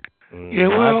all right. Yeah,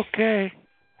 we're okay.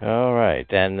 All right.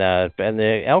 And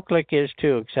the Elk Lick is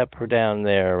too, except for down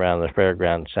there around the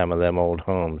fairground, some of them old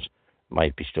homes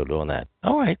might be still doing that.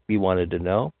 All right. You wanted to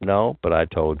know? No, but I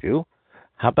told you.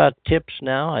 How about tips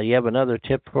now? You have another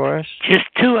tip for us? Just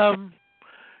 2 of them.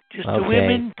 Just okay. The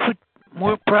women put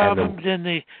more problems in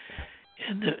the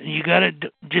you got to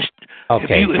just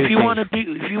okay, if you want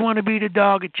to be the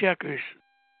dog at checkers,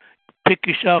 pick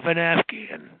yourself an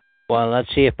Afghan. Well,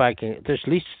 let's see if I can. There's at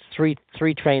least three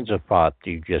trains of thought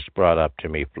you just brought up to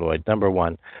me, Floyd. Number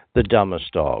one, the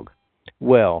dumbest dog.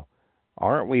 Well,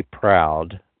 aren't we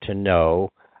proud to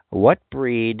know what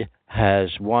breed has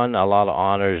won a lot of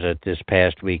honors at this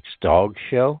past week's dog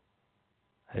show?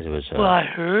 It was. Well, I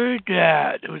heard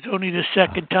that. It was only the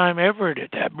second time ever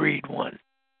that breed won.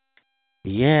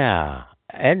 Yeah,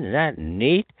 isn't that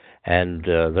neat? And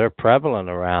they're prevalent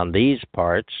around these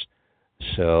parts.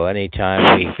 So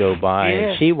anytime we go by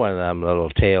and see one of them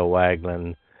little tail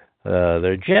waggling,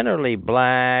 they're generally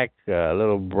black, a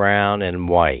little brown, and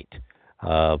white.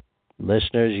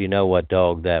 Listeners, you know what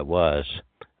dog that was.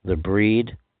 The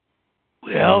breed.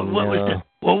 Well,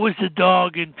 what was the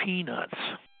dog in Peanuts?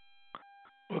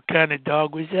 What kind of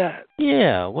dog was that?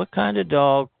 Yeah, what kind of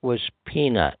dog was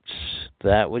Peanuts?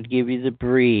 That would give you the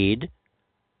breed.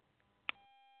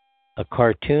 A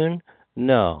cartoon?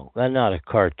 No, that's not a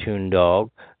cartoon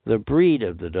dog. The breed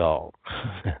of the dog.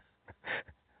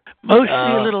 Mostly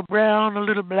a little brown, a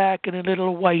little black, and a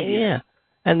little white. Yeah,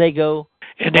 and they go.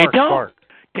 And bark, they don't. Bark.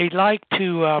 They like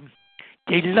to.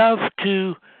 They love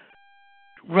to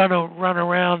run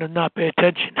around and not pay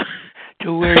attention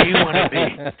to where you want to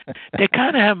be. They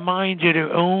kind of have minds of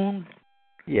their own.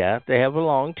 Yeah, they have a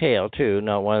long tail too.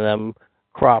 Not one of them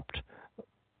cropped,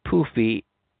 poofy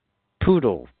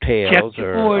poodle tails. Check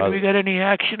the board. We got any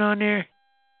action on there?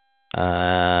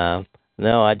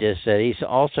 No, I just said he's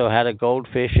also had a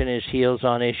goldfish in his heels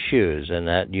on his shoes, and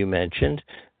that you mentioned.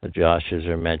 The Joshes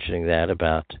are mentioning that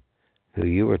about who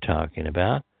you were talking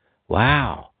about.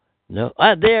 Wow. No,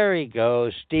 there he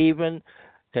goes, Stephen.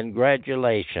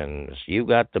 Congratulations. You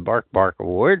got the Bark Bark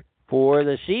Award for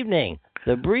this evening.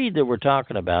 The breed that we're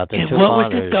talking about. That and took what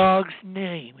honors. was the dog's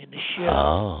name in the show?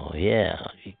 Oh, yeah.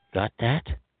 You got that?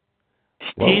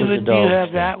 Stephen, do you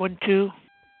have that one too?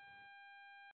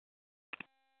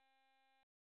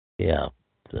 Yeah.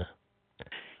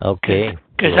 Okay.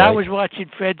 Because I was watching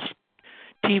Fred's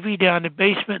TV down the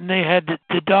basement, and they had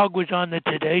the dog was on the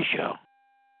Today Show.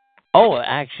 Oh, it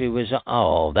actually was.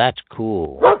 Oh, that's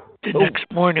cool. The next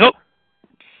morning.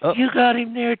 You got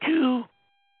him there too.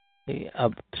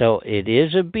 So it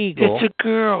is a beagle. It's a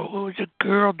girl. It was a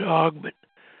girl dog, but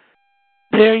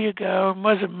there you go.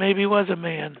 Maybe it was a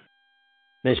man.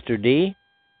 Mr. D?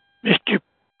 Mr.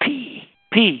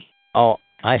 P. Oh,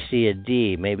 I see a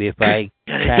D. Maybe if I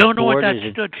I don't know what that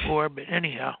stood for, but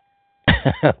anyhow.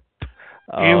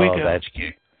 Here we go. That's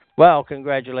cute. Well,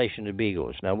 congratulations to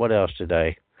Beagles. Now, what else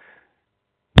today?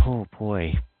 Oh,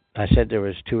 boy. I said there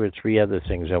was 2 or 3 other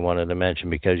things I wanted to mention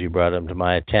because you brought them to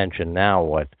my attention. Now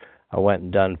what? I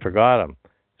went and forgot them.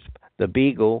 The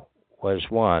Beagle was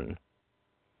one.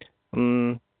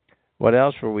 What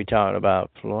else were we talking about,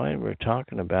 Floyd? We're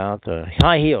talking about the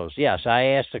high heels. Yes, I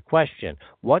asked a question.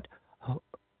 What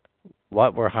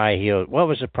were high heels? What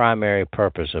was the primary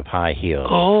purpose of high heels?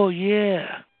 Oh,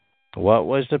 yeah. What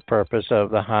was the purpose of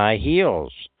the high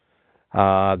heels?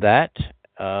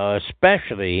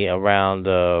 Especially around,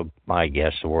 I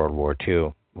guess, World War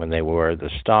II, when they wore the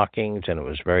stockings, and it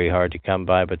was very hard to come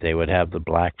by, but they would have the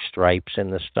black stripes in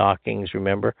the stockings,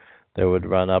 remember? They would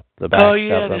run up the back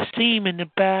of them. The seam in the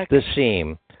back. The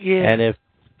seam. Yeah. And if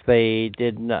they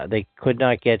could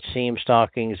not get seam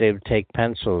stockings, they would take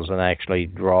pencils and actually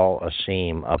draw a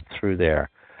seam up through there.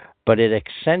 But it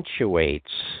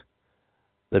accentuates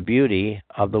the beauty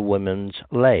of the women's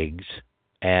legs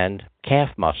and calf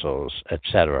muscles,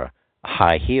 etc.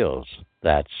 High heels.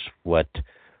 That's what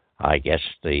I guess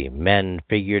the men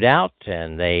figured out,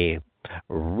 and they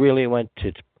really went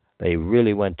to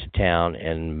town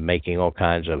in making all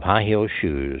kinds of high heel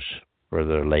shoes for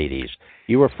their ladies.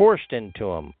 You were forced into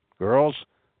them, girls.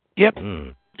 Yep.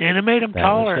 And it made them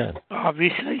taller,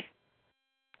 obviously.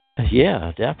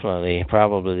 Yeah, definitely.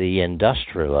 Probably the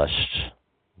industrialists,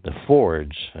 the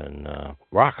Fords and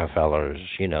Rockefellers,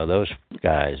 those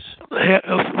guys. If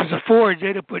it was the Fords,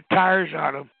 they'd have put tires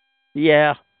on them.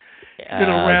 Yeah.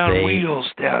 Little round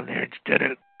wheels down there instead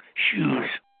of shoes.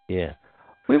 Yeah.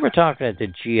 We were talking at the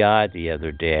GI the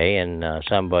other day, and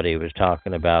somebody was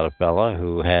talking about a fella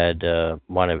who had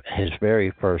one of his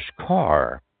very first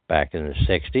car back in the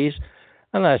 60s.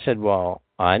 And I said, well,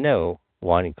 I know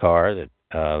one car that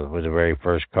was the very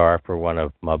first car for one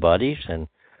of my buddies. And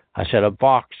I said, a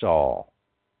Vauxhall.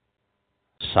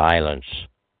 Silence.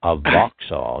 A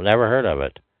Vauxhall. Never heard of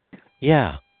it.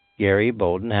 Yeah, Gary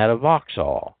Bolden had a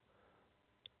Vauxhall.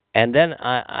 And then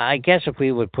I guess if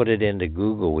we would put it into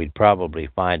Google, we'd probably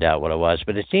find out what it was.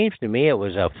 But it seems to me it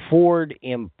was a Ford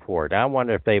import. I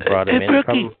wonder if they brought him in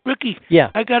from... Ricky, yeah.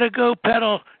 I got to go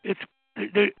pedal. It's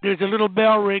there's a little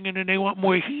bell ringing, and they want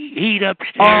more heat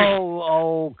upstairs.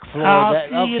 Oh, Floyd.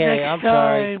 I'll see you Okay, next I'm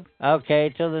sorry. time.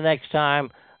 Okay, till the next time.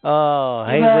 Oh,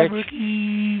 hey, Bye, Rich.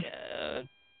 Ricky.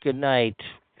 Good night.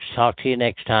 Talk to you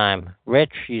next time.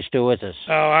 Rich, you still with us?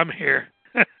 Oh, I'm here.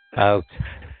 Oh,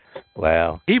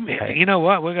 well. You know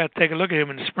what? We got to take a look at him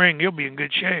in the spring. He'll be in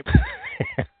good shape.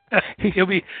 he'll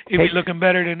be looking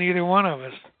better than either one of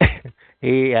us.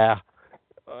 He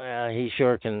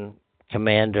sure can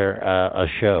command a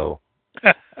show.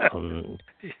 It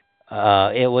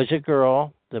was a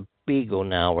girl, the Beagle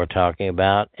now we're talking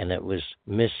about, and it was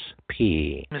Miss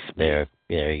P. Miss P. There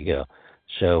you go.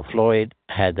 So Floyd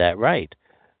had that right,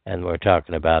 and we're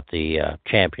talking about the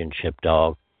championship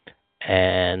dog.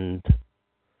 And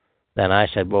then I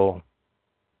said, well,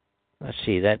 let's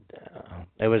see, that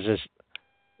it was this,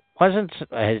 wasn't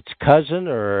its cousin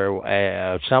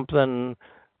or something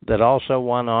that also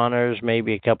won honors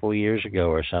maybe a couple of years ago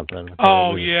or something.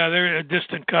 Oh, yeah, they're a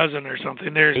distant cousin or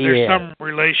something. There's some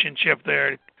relationship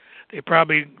there. They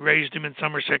probably raised him in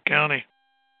Somerset County.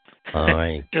 All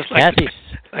right. Just like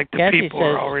the Kathy people says,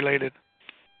 are all related.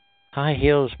 High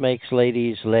heels makes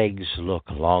ladies' legs look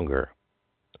longer.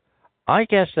 I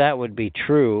guess that would be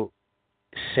true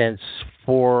since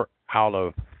 4 out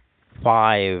of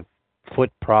 5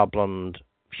 foot-problemed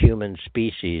human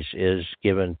species is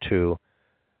given to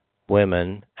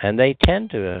women, and they tend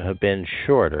to have been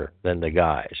shorter than the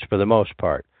guys for the most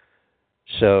part.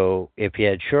 So if you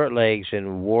had short legs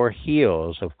and wore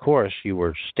heels, of course you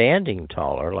were standing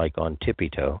taller, like on tippy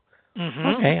toe. Mm-hmm.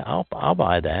 Okay, I'll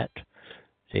buy that.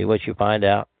 See what you find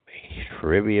out,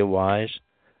 trivia-wise.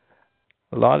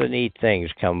 A lot of neat things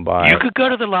come by. You could go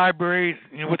to the library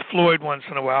with Floyd once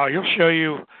in a while. He'll show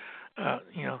you,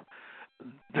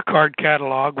 the card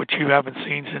catalog, which you haven't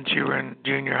seen since you were in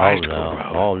junior high school.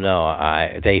 No. Oh,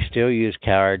 no. They still use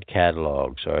card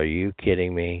catalogs. Are you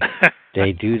kidding me?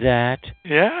 They do that?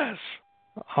 Yes.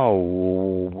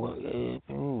 Oh,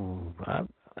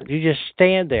 you just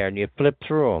stand there and you flip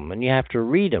through them, and you have to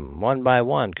read them one by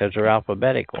one because they're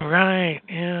alphabetical. Right,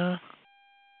 yeah.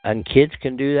 And kids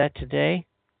can do that today?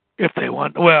 If they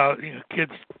want. Well,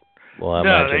 kids... Well,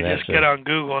 no, they just get on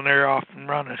Google and they're off and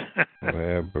running.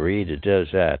 Rare breed that does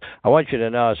that. I want you to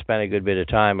know I spent a good bit of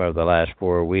time over the last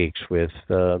 4 weeks with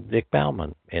Dick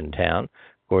Bauman in town.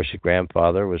 Of course, his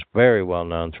grandfather was very well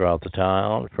known throughout the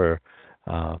town for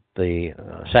the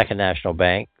Second National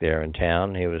Bank there in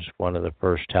town. He was one of the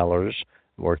first tellers,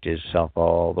 worked himself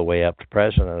all the way up to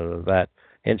president of that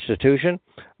institution.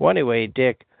 Well, anyway,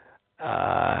 Dick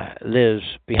lives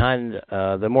behind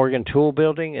the Morgan Tool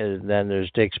building, and then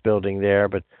there's Dick's building there.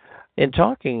 But in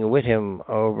talking with him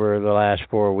over the last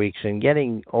 4 weeks and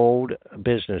getting old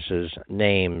businesses'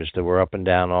 names that were up and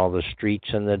down all the streets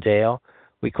in the Dale,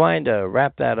 we kind of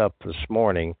wrapped that up this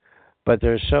morning. But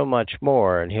there's so much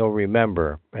more, and he'll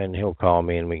remember, and he'll call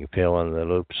me, and we can fill in the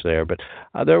loops there. But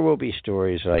there will be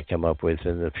stories that I come up with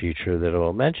in the future that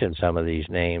will mention some of these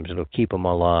names. It'll keep them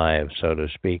alive, so to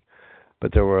speak.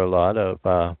 But there were a lot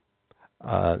of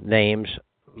names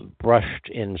brushed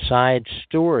inside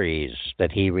stories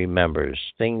that he remembers,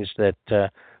 things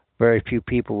that very few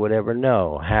people would ever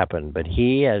know happened. But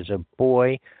he, as a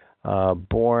boy,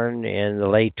 born in the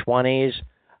late 20s,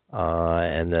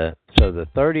 so the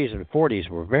 30s and 40s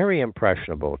were very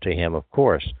impressionable to him, of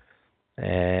course.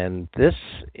 And this,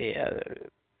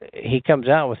 he comes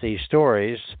out with these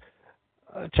stories.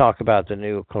 Talk about the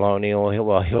new colonial.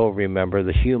 He'll remember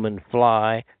the human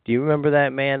fly. Do you remember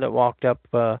that man that walked up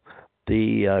the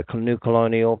new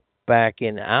colonial back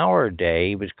in our day?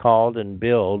 He was called and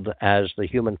billed as the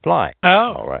human fly. Oh.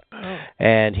 All right. Oh.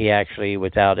 And he actually,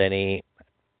 without any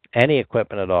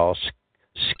equipment at all,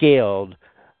 scaled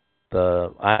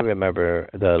I remember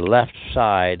the left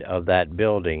side of that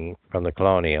building from the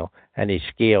colonial, and he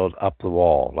scaled up the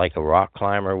wall like a rock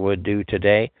climber would do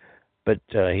today. But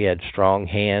he had strong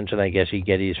hands, and I guess he'd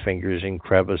get his fingers in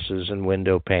crevices and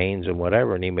window panes and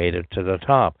whatever, and he made it to the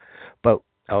top. But,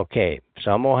 okay,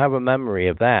 some will have a memory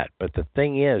of that. But the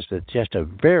thing is that just a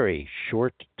very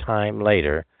short time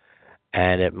later,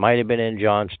 and it might have been in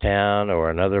Johnstown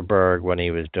or another burg when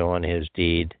he was doing his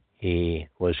deed, he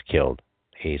was killed.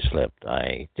 He slipped.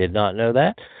 I did not know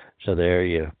that. So there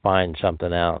you find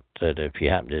something out that if you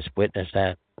happen to witness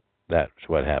that, that's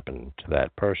what happened to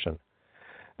that person.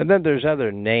 And then there's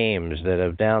other names that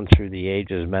have down through the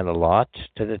ages meant a lot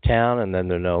to the town, and then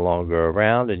they're no longer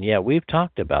around. And yet we've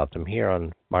talked about them here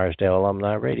on Meyersdale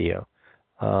Alumni Radio.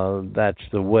 That's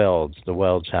the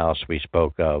Welds house we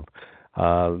spoke of.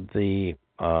 The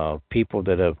people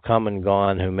that have come and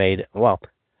gone who made, well,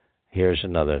 here's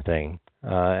another thing.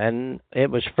 And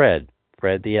it was Fred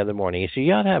Fred, the other morning. He said,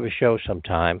 you ought to have a show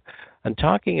sometime on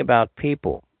talking about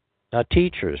people,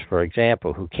 teachers, for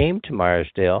example, who came to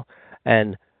Meyersdale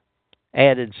and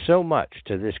added so much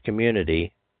to this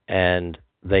community, and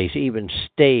they even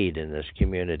stayed in this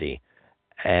community,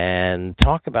 and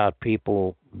talk about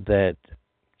people that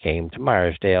came to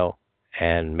Meyersdale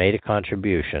and made a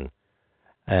contribution.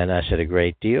 And I said, a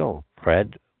great deal.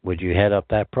 Fred, would you head up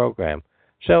that program?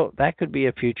 So that could be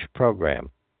a future program.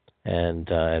 And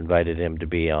invited him to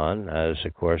be on as,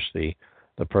 of course, the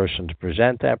person to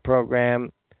present that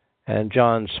program. And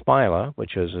John Spila,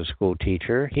 which was a school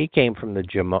teacher, he came from the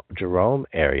Jerome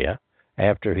area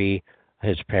after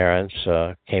his parents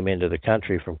came into the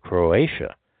country from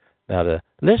Croatia. Now, to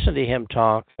listen to him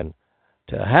talk and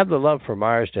to have the love for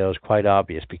Meyersdale is quite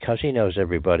obvious because he knows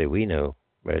everybody we knew,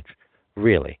 Rich,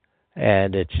 really.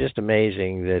 And it's just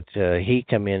amazing that he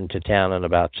came into town in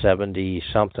about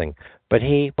 70-something. But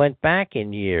he went back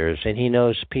in years, and he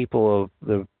knows people of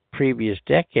the previous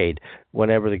decade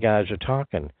whenever the guys are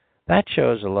talking. That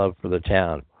shows a love for the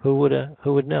town. Who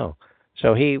would know?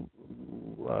 So he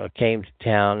came to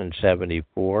town in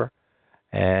 74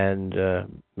 and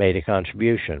made a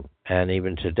contribution, and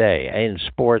even today, in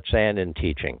sports and in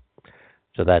teaching.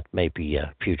 So that may be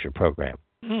a future program.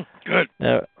 Good.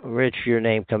 Now, Rich, your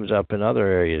name comes up in other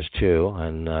areas, too,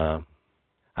 and I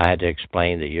had to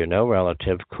explain that you're no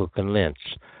relative Cook and Lintz,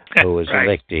 who was right. a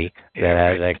Lichty that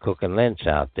has that Cook and Lintz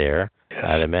out there. Yes.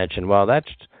 I had to mention, well, that's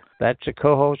a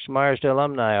co-host Meyersdale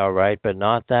Alumni, all right, but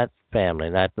not that family,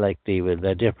 not Lichty,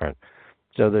 they're different.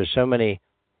 So there's so many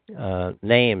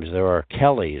names. There are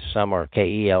Kellys. Some are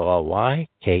Kelly,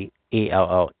 Kelley.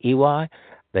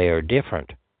 They are different.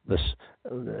 The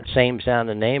same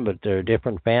sounding name, but they're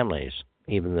different families.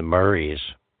 Even the Murrays,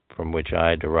 from which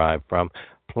I derive from,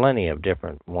 plenty of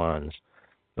different ones.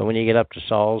 But when you get up to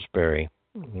Salisbury,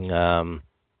 I'm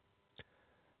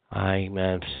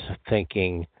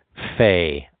thinking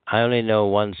Fay. I only know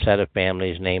one set of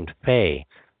families named Fay,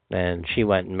 and she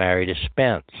went and married a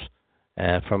Spence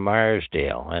from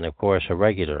Meyersdale, and of course a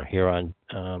regular here on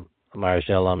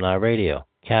Meyersdale Alumni Radio,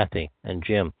 Kathy and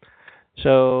Jim.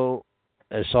 So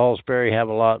Salisbury have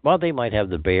a lot. Well, they might have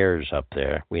the bears up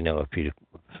there. We know a few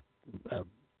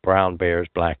brown bears,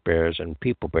 black bears, and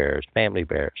people bears, family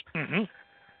bears. Mm-hmm.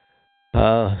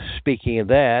 Speaking of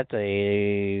that,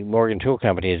 the Morgan Tool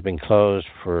Company has been closed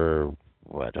for,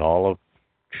 all of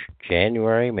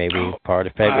January, maybe part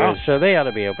of February. Wow. So they ought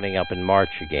to be opening up in March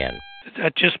again. Is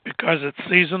that just because it's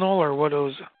seasonal, or what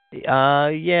is it?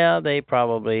 Yeah, they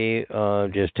probably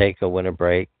just take a winter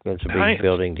break. It's a big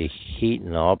building to heat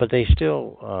and all, but they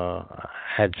still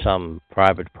had some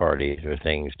private parties or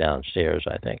things downstairs,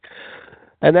 I think.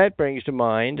 And that brings to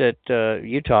mind that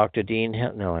you talked to Dean.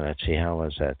 No, let's see, how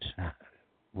was that?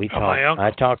 My uncle.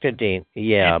 I talked to Dean.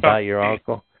 Yeah, about your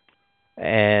uncle.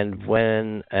 And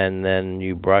then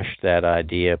you brushed that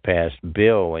idea past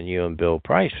Bill when you and Bill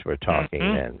Price were talking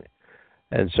then.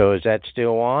 And so is that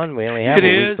still on? We only have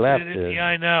a week left. Yeah,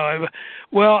 I know.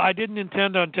 I didn't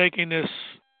intend on taking this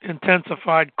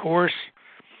intensified course.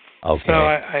 Okay. So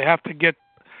I have to get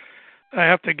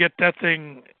that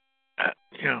thing.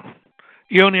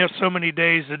 You only have so many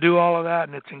days to do all of that,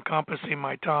 and it's encompassing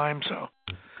my time. So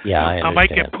yeah, I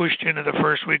might get pushed into the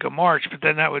first week of March, but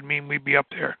then that would mean we'd be up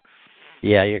there.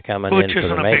 Yeah, you're coming in for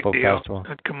the Maple Festival.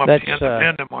 I'd come up at the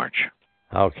end of March.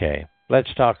 Okay.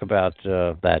 Let's talk about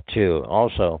that, too.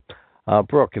 Also,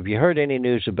 Brooke, have you heard any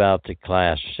news about the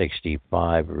Class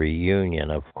 65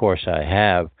 reunion? Of course I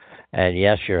have. And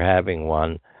yes, you're having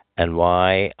one. And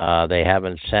why? They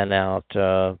haven't sent out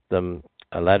the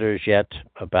letters yet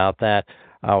about that.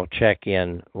 I'll check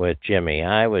in with Jimmy.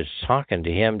 I was talking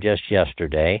to him just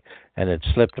yesterday, and it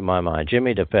slipped my mind.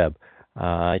 Jimmy DeFeb.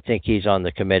 I think he's on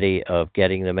the committee of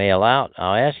getting the mail out.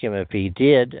 I'll ask him if he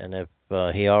did, and if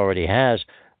he already has,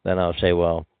 then I'll say,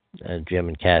 well, Jim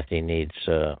and Kathy needs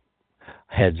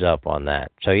heads up on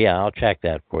that. So, yeah, I'll check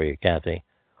that for you, Kathy.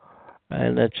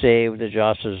 And let's see, the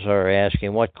Josses are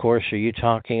asking, what course are you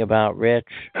talking about, Rich?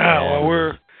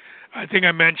 I think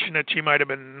I mentioned that she might have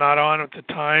been not on at the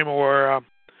time,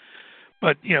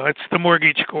 but, it's the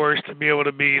mortgage course to be able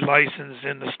to be licensed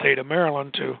in the state of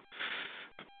Maryland to.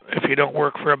 If you don't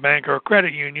work for a bank or a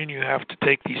credit union, you have to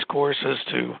take these courses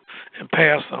and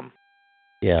pass them.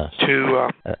 Yes. To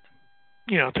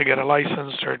get a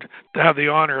license or to have the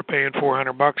honor of paying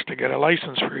 $400 to get a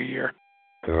license for a year.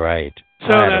 Right. So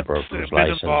that's been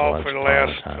involved for the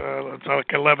last it's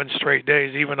like 11 straight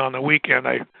days. Even on the weekend,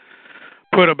 I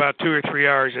put about 2 or 3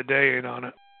 hours a day in on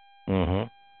it. Mm-hmm.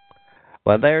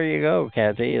 Well, there you go,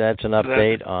 Kathy. That's an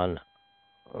update on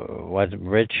what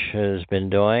Rich has been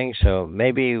doing. So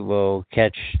maybe we'll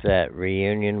catch that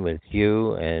reunion with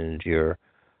you and your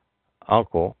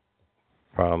uncle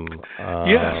from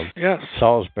yes.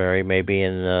 Salisbury, maybe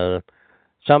in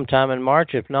sometime in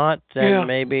March. If not, then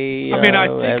maybe I mean, I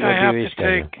think Ed will I have be to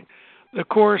rescheduled. take the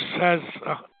course has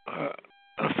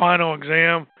a final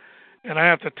exam, and I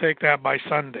have to take that by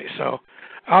Sunday. So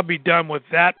I'll be done with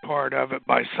that part of it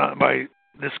by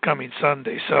this coming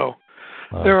Sunday. So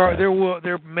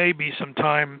there may be some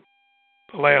time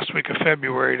the last week of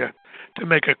February to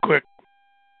make a quick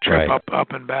trip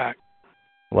up and back.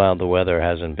 Well, the weather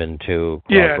hasn't been too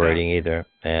cooperating either,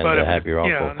 and to have your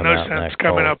uncle come out in that no sense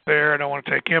coming cold. up there. I don't want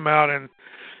to take him out in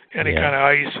any kind of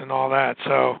ice and all that.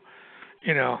 So,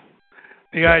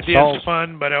 the idea is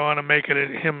fun, but I want to make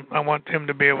it him. I want him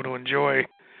to be able to enjoy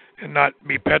and not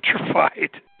be petrified.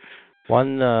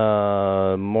 One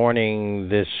morning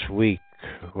this week,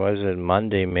 was it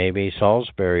Monday maybe,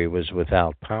 Salisbury was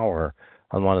without power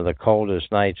on one of the coldest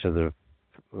nights of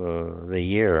the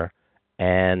year,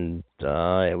 and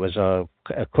it was a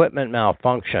equipment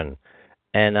malfunction,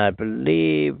 and I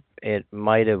believe it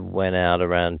might have went out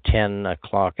around 10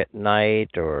 o'clock at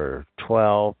night or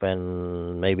 12,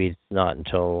 and maybe not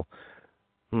until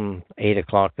 8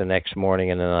 o'clock the next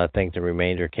morning, and then I think the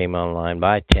remainder came online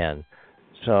by 10.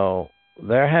 So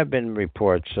there have been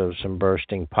reports of some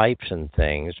bursting pipes and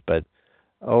things, but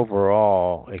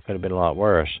overall it could have been a lot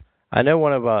worse. I know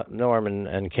one of Norm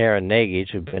and Karen Nagich,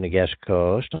 who've been a guest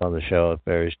co-host on the show at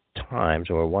various times,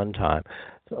 or one time.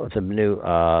 So it's a new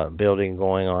building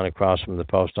going on across from the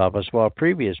post office. Well, a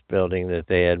previous building that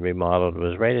they had remodeled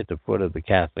was right at the foot of the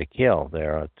Catholic Hill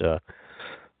there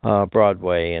at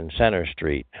Broadway and Center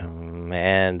Street.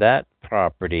 And that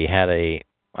property had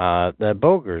the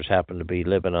Bogers happened to be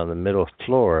living on the middle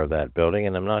floor of that building,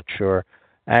 and I'm not sure.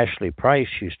 Ashley Price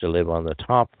used to live on the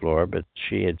top floor, but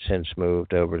she had since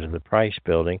moved over to the Price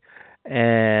building,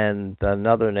 and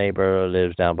another neighbor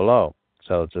lives down below.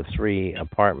 So it's a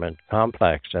 3-apartment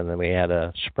complex, and then we had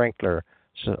a sprinkler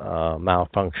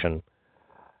malfunction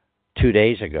 2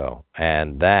 days ago,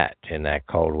 and that in that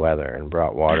cold weather, and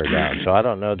brought water down. So I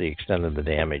don't know the extent of the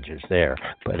damages there,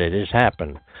 but it has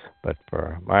happened. But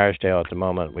for Meyersdale at the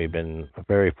moment, we've been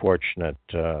very fortunate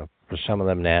for some of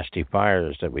them nasty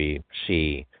fires that we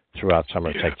see throughout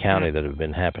Somerset County that have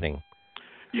been happening.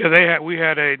 Yeah, we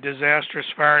had a disastrous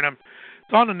fire, and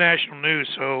it's on the national news,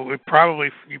 so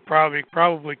you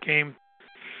probably came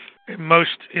in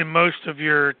most of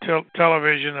your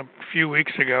television a few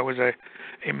weeks ago. It was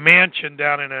a mansion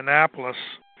down in Annapolis,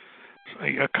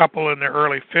 a couple in their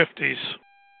early 50s.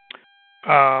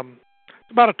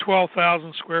 About a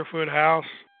 12,000 square foot house.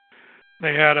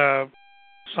 They had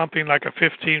something like a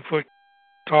 15-foot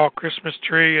tall Christmas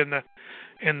tree in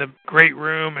the great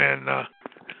room, and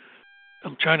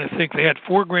I'm trying to think. They had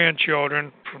 4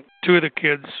 grandchildren. 2 of the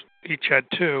kids each had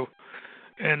 2,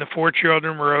 and the 4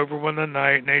 children were over one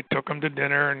night, and they took them to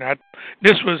dinner. And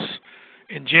this was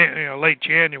in late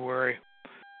January,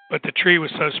 but the tree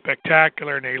was so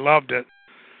spectacular, and they loved it.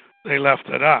 They left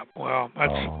it up. Well,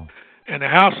 and the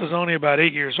house is only about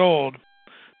 8 years old,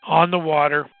 on the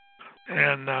water,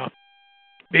 and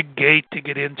big gate to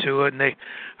get into it. And I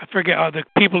forget how the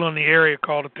people in the area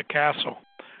called it the castle,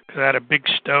 because it had a big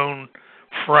stone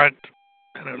front,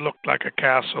 and it looked like a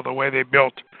castle the way they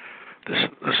built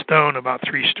the stone about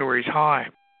 3 stories high.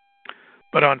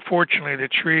 But unfortunately, the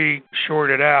tree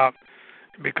shorted out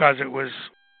because it was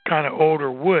kind of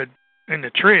older wood in the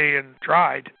tree and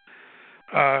dried.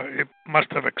 It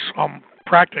must have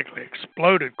practically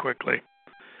exploded quickly.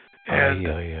 And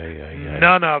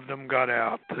none of them got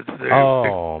out.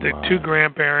 The 2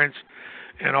 grandparents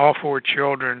and all 4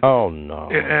 children. Oh, no.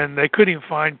 And they couldn't even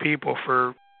find people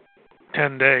for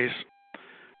 10 days.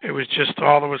 It was just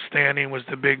all that was standing was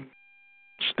the big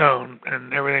stone,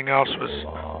 and everything else was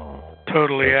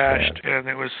totally ashed. And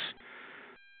it was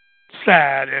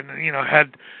sad. And,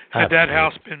 had that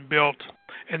house been built,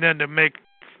 and then to make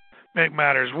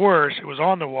matters worse, it was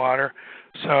on the water,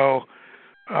 so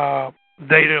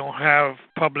they don't have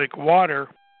public water.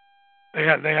 They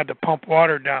had to pump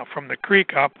water down from the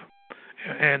creek up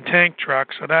and tank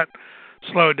trucks, so that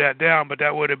slowed that down. But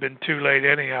that would have been too late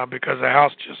anyhow, because the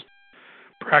house just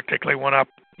practically went up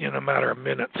in a matter of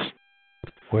minutes.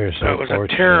 So it was a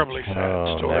terribly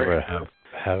sad story.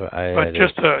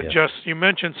 Just you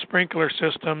mentioned sprinkler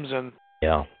systems, and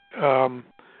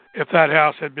if that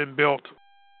house had been built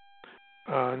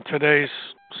in today's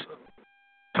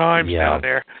times down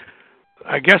there,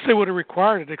 I guess they would have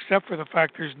required it, except for the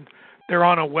fact they're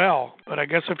on a well. But I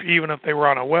guess even if they were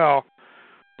on a well,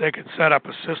 they could set up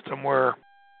a system where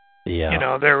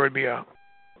there would be a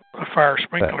a fire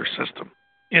sprinkler system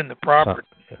in the property.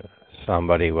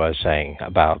 Somebody was saying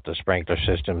about the sprinkler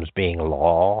systems being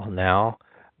law now,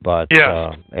 but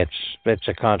Yes. it's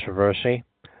a controversy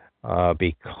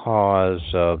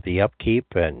because of the upkeep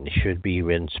and should be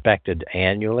inspected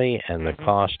annually, and the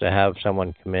cost to have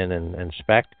someone come in and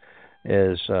inspect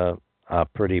is a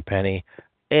pretty penny.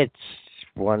 It's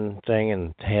one thing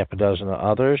and half a dozen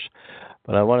others,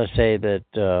 but I want to say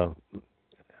that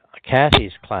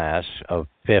Kathy's class of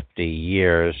 50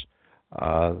 years,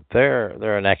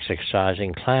 they're an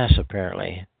exercising class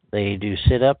apparently. They do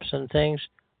sit-ups and things.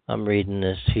 I'm reading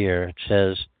this here. It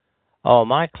says, "Oh,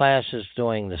 my class is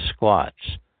doing the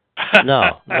squats."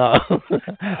 No. No,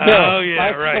 oh yeah,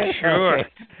 right, sure.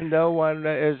 No one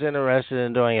is interested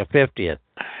in doing a 50th.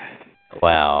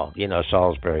 Well,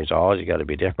 Salisbury's always got to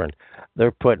be different.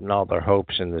 They're putting all their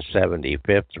hopes in the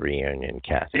 75th reunion,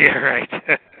 Kathy. Yeah, right.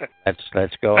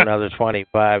 Let's go another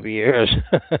 25 years.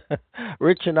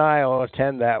 Rich and I will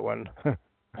attend that one.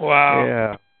 Wow.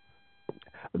 Yeah.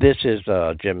 This is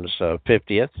Jim's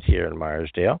 50th here in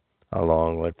Meyersdale,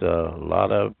 along with a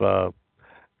lot of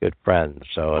good friends.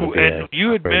 So and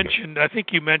you had mentioned, I think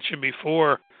you mentioned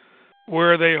before,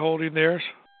 where are they holding theirs?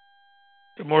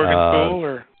 The Morgan School,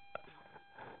 or?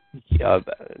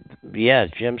 Yeah,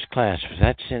 Jim's class.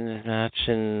 That's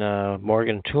in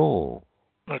Morgan Tool.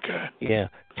 Okay. Yeah,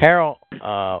 Carol,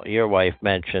 your wife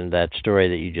mentioned that story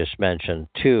that you just mentioned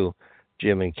to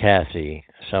Jim and Kathy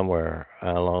somewhere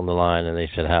along the line, and they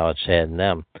said how it's heading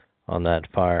them on that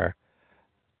fire.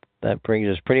 That brings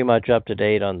us pretty much up to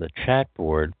date on the chat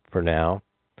board for now.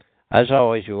 As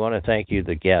always, we want to thank you,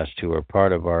 the guests, who are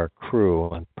part of our crew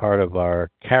and part of our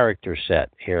character set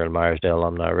here in Meyersdale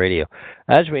Alumni Radio.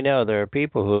 As we know, there are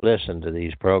people who listen to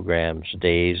these programs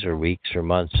days or weeks or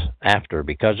months after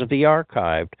because of the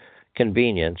archived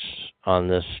convenience on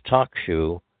this talk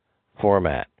show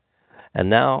format. And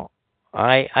now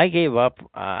I gave up.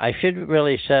 I should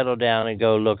really settle down and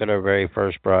go look at our very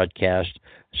first broadcast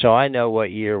so I know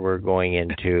what year we're going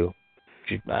into.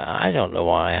 I don't know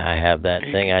why I have that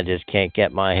thing. I just can't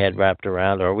get my head wrapped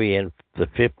around. Are we in the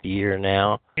 5th year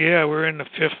now? Yeah, we're in the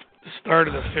start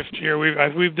of the 5th year.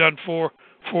 We've done four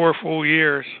full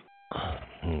years.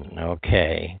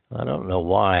 Okay. I don't know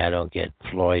why I don't get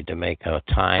Floyd to make a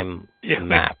time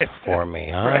map for me,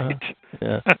 huh? Right.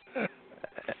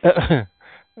 Yeah.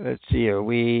 Let's see here.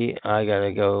 I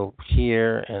gotta go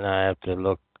here, and I have to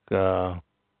look.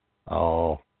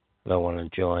 I don't want to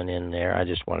join in there. I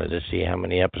just wanted to see how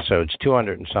many episodes.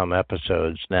 200 and some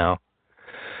episodes now.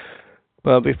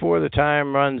 Well, before the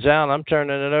time runs out, I'm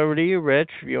turning it over to you,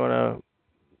 Rich. If you want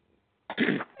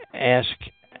to ask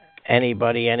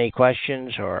anybody any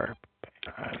questions, or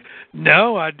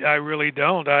no, I really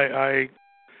don't. I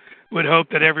would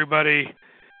hope that everybody,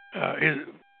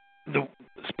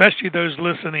 especially those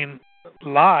listening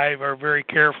live, are very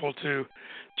careful to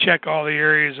check all the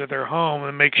areas of their home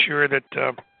and make sure that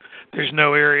there's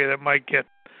no area that might get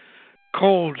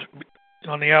cold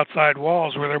on the outside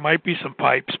walls where there might be some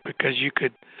pipes, because you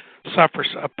could suffer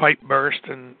a pipe burst,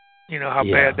 and you know how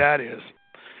bad that is.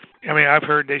 I mean, I've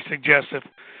heard they suggest if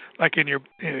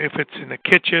it's in the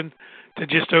kitchen, to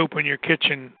just open your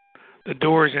kitchen, the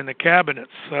doors in the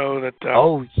cabinets, so that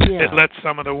it lets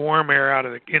some of the warm air out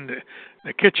of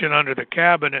the kitchen under the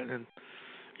cabinet, and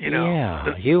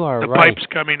you are the right. pipes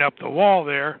coming up the wall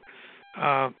there.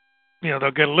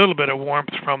 They'll get a little bit of warmth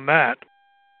from that.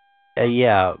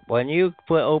 When you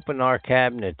open our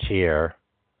cabinets here,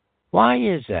 why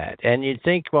is that? And you'd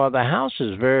think, well, the house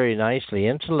is very nicely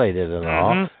insulated and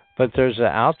all, but there's an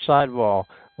outside wall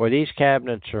where these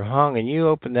cabinets are hung, and you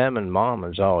open them, and Mom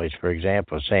is always, for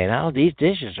example, saying, "Oh, these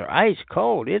dishes are ice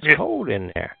cold. It's cold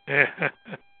in there." Yeah.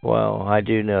 Well, I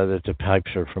do know that the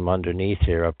pipes are from underneath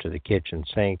here up to the kitchen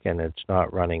sink, and it's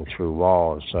not running through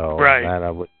walls, so that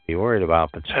I wouldn't be worried about.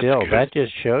 But still, that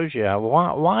just shows you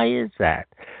why is that?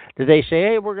 Did they say,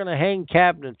 "Hey, we're going to hang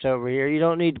cabinets over here. You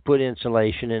don't need to put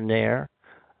insulation in there"?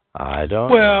 I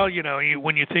don't. Well,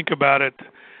 when you think about it,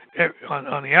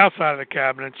 on the outside of the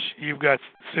cabinets, you've got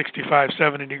 65,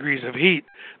 70 degrees of heat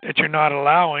that you're not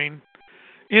allowing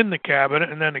in the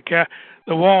cabinet, and then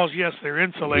the walls, yes, they're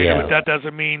insulated, but that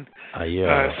doesn't mean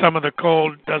some of the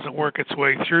cold doesn't work its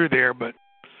way through there. But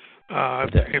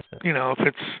if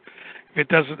it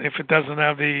doesn't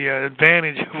have the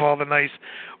advantage of all the nice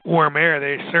warm air,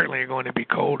 they certainly are going to be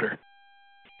colder.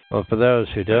 Well, for those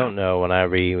who don't know, when I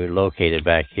relocated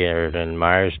back here in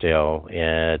Meyersdale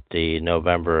at the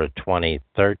November of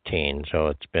 2013, so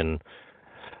it's been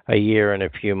a year and a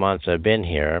few months I've been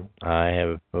here, I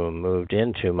have moved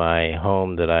into my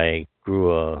home that I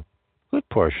grew a good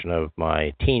portion of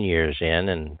my teen years in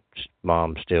and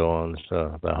mom still owns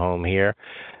the home here.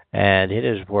 And it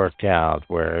has worked out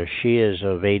where she is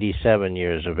of 87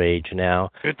 years of age now,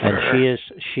 and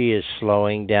she is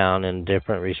slowing down in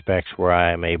different respects where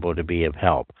I am able to be of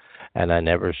help. And I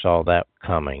never saw that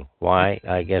coming. Why?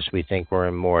 I guess we think we're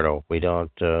immortal. We don't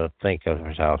think of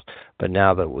ourselves. But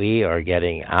now that we are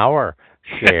getting our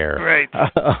share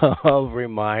of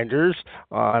reminders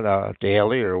on a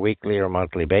daily or weekly or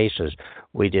monthly basis,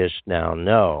 we just now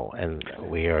know, and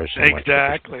we are so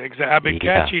exactly. I've been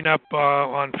catching up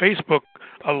on Facebook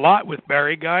a lot with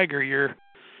Barry Geiger, your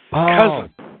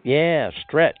cousin. Yeah,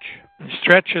 Stretch.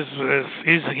 Stretch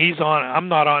he's on. I'm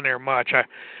not on there much,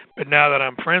 but now that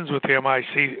I'm friends with him, I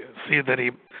see that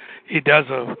he does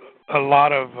a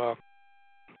lot of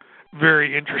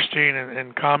very interesting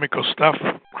and comical stuff.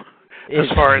 As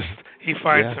far as he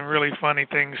finds some really funny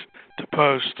things to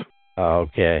post.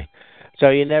 Okay. So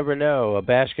you never know. A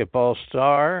basketball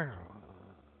star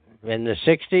in the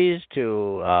 60s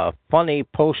to a funny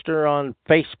poster on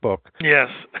Facebook. Yes.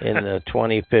 In the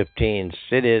 2015s.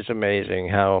 It is amazing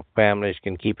how families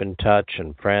can keep in touch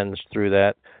and friends through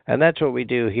that. And that's what we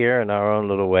do here in our own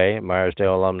little way at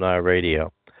Meyersdale Alumni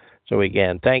Radio. So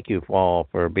again, thank you all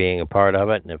for being a part of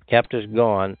it and have kept us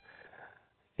going.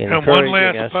 And one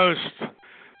last post.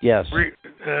 Yes. To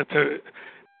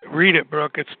read it,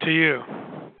 Brooke. It's to you.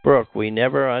 Brooke, we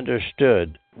never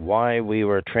understood why we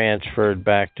were transferred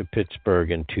back to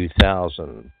Pittsburgh in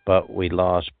 2000, but we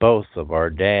lost both of our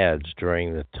dads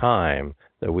during the time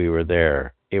that we were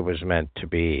there. It was meant to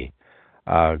be.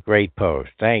 Great post.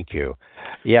 Thank you.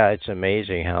 Yeah, it's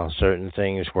amazing how certain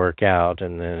things work out,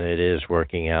 and then it is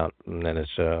working out, and then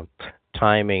it's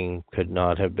timing could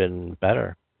not have been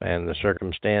better. And the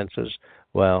circumstances,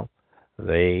 well,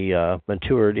 they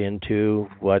matured into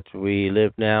what we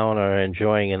live now and are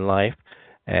enjoying in life.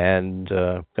 And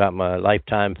got my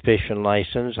lifetime fishing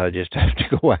license. I just have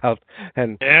to go out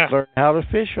and learn how to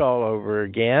fish all over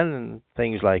again and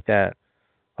things like that.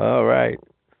 All right.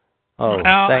 Oh, thank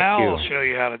you. Al will show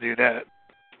you how to do that.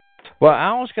 Well,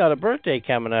 Al's got a birthday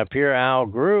coming up here. Al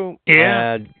Grew.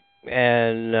 Yeah.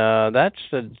 And that's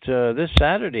this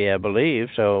Saturday, I believe.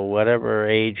 So whatever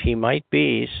age he might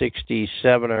be,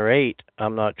 67 or 8,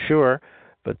 I'm not sure.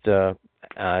 But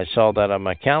I saw that on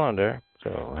my calendar.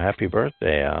 So happy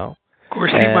birthday, Al. Of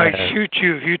course, he might shoot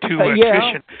you if you two went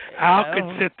fishing. Al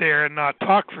could sit there and not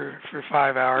talk for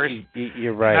 5 hours.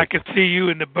 You're right. I could see you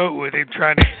in the boat with him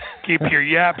trying to keep your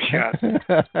yap shut.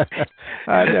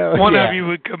 I know. One of you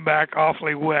would come back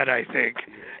awfully wet, I think.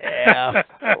 Yeah.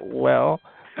 Well,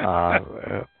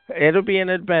 it'll be an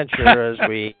adventure as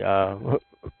we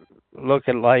look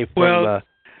at life. Well,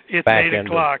 it's back 8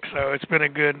 o'clock, so it's been a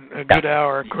good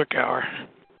hour, a quick hour.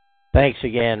 Thanks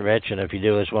again, Rich. And if you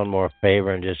do us one more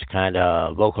favor and just kind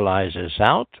of vocalize us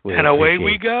out. And away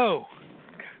we go.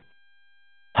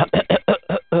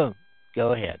 Go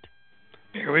ahead.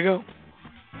 Here we go.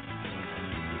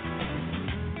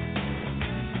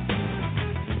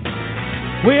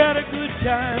 We had a good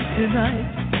time tonight.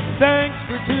 Thanks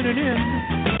for tuning in.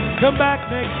 Come back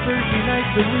next Thursday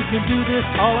night so we can do this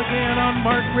all again on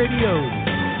Mark Radio.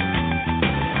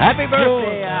 Happy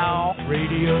birthday, Al.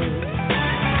 Radio.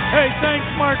 Hey, thanks,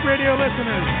 Mark Radio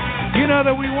listeners. You know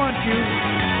that we want you,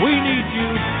 we need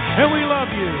you, and we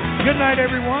love you. Good night,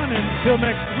 everyone. Until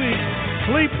next week,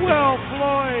 sleep well,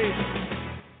 Floyd.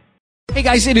 Hey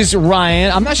guys, it is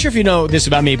Ryan. I'm not sure if you know this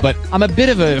about me, but I'm a bit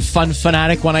of a fun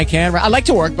fanatic when I can. I like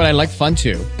to work, but I like fun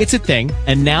too. It's a thing.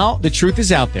 And now the truth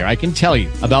is out there. I can tell you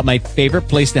about my favorite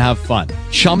place to have fun.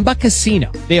 Chumba Casino.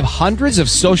 They have hundreds of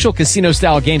social casino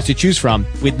style games to choose from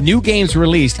with new games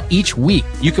released each week.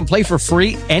 You can play for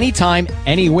free anytime,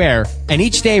 anywhere. And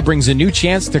each day brings a new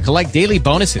chance to collect daily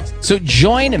bonuses. So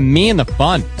join me in the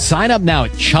fun. Sign up now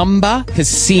at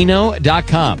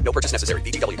ChumbaCasino.com. No purchase necessary.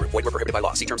 VGW Group. Void where prohibited by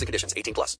law. See terms and conditions. 18+.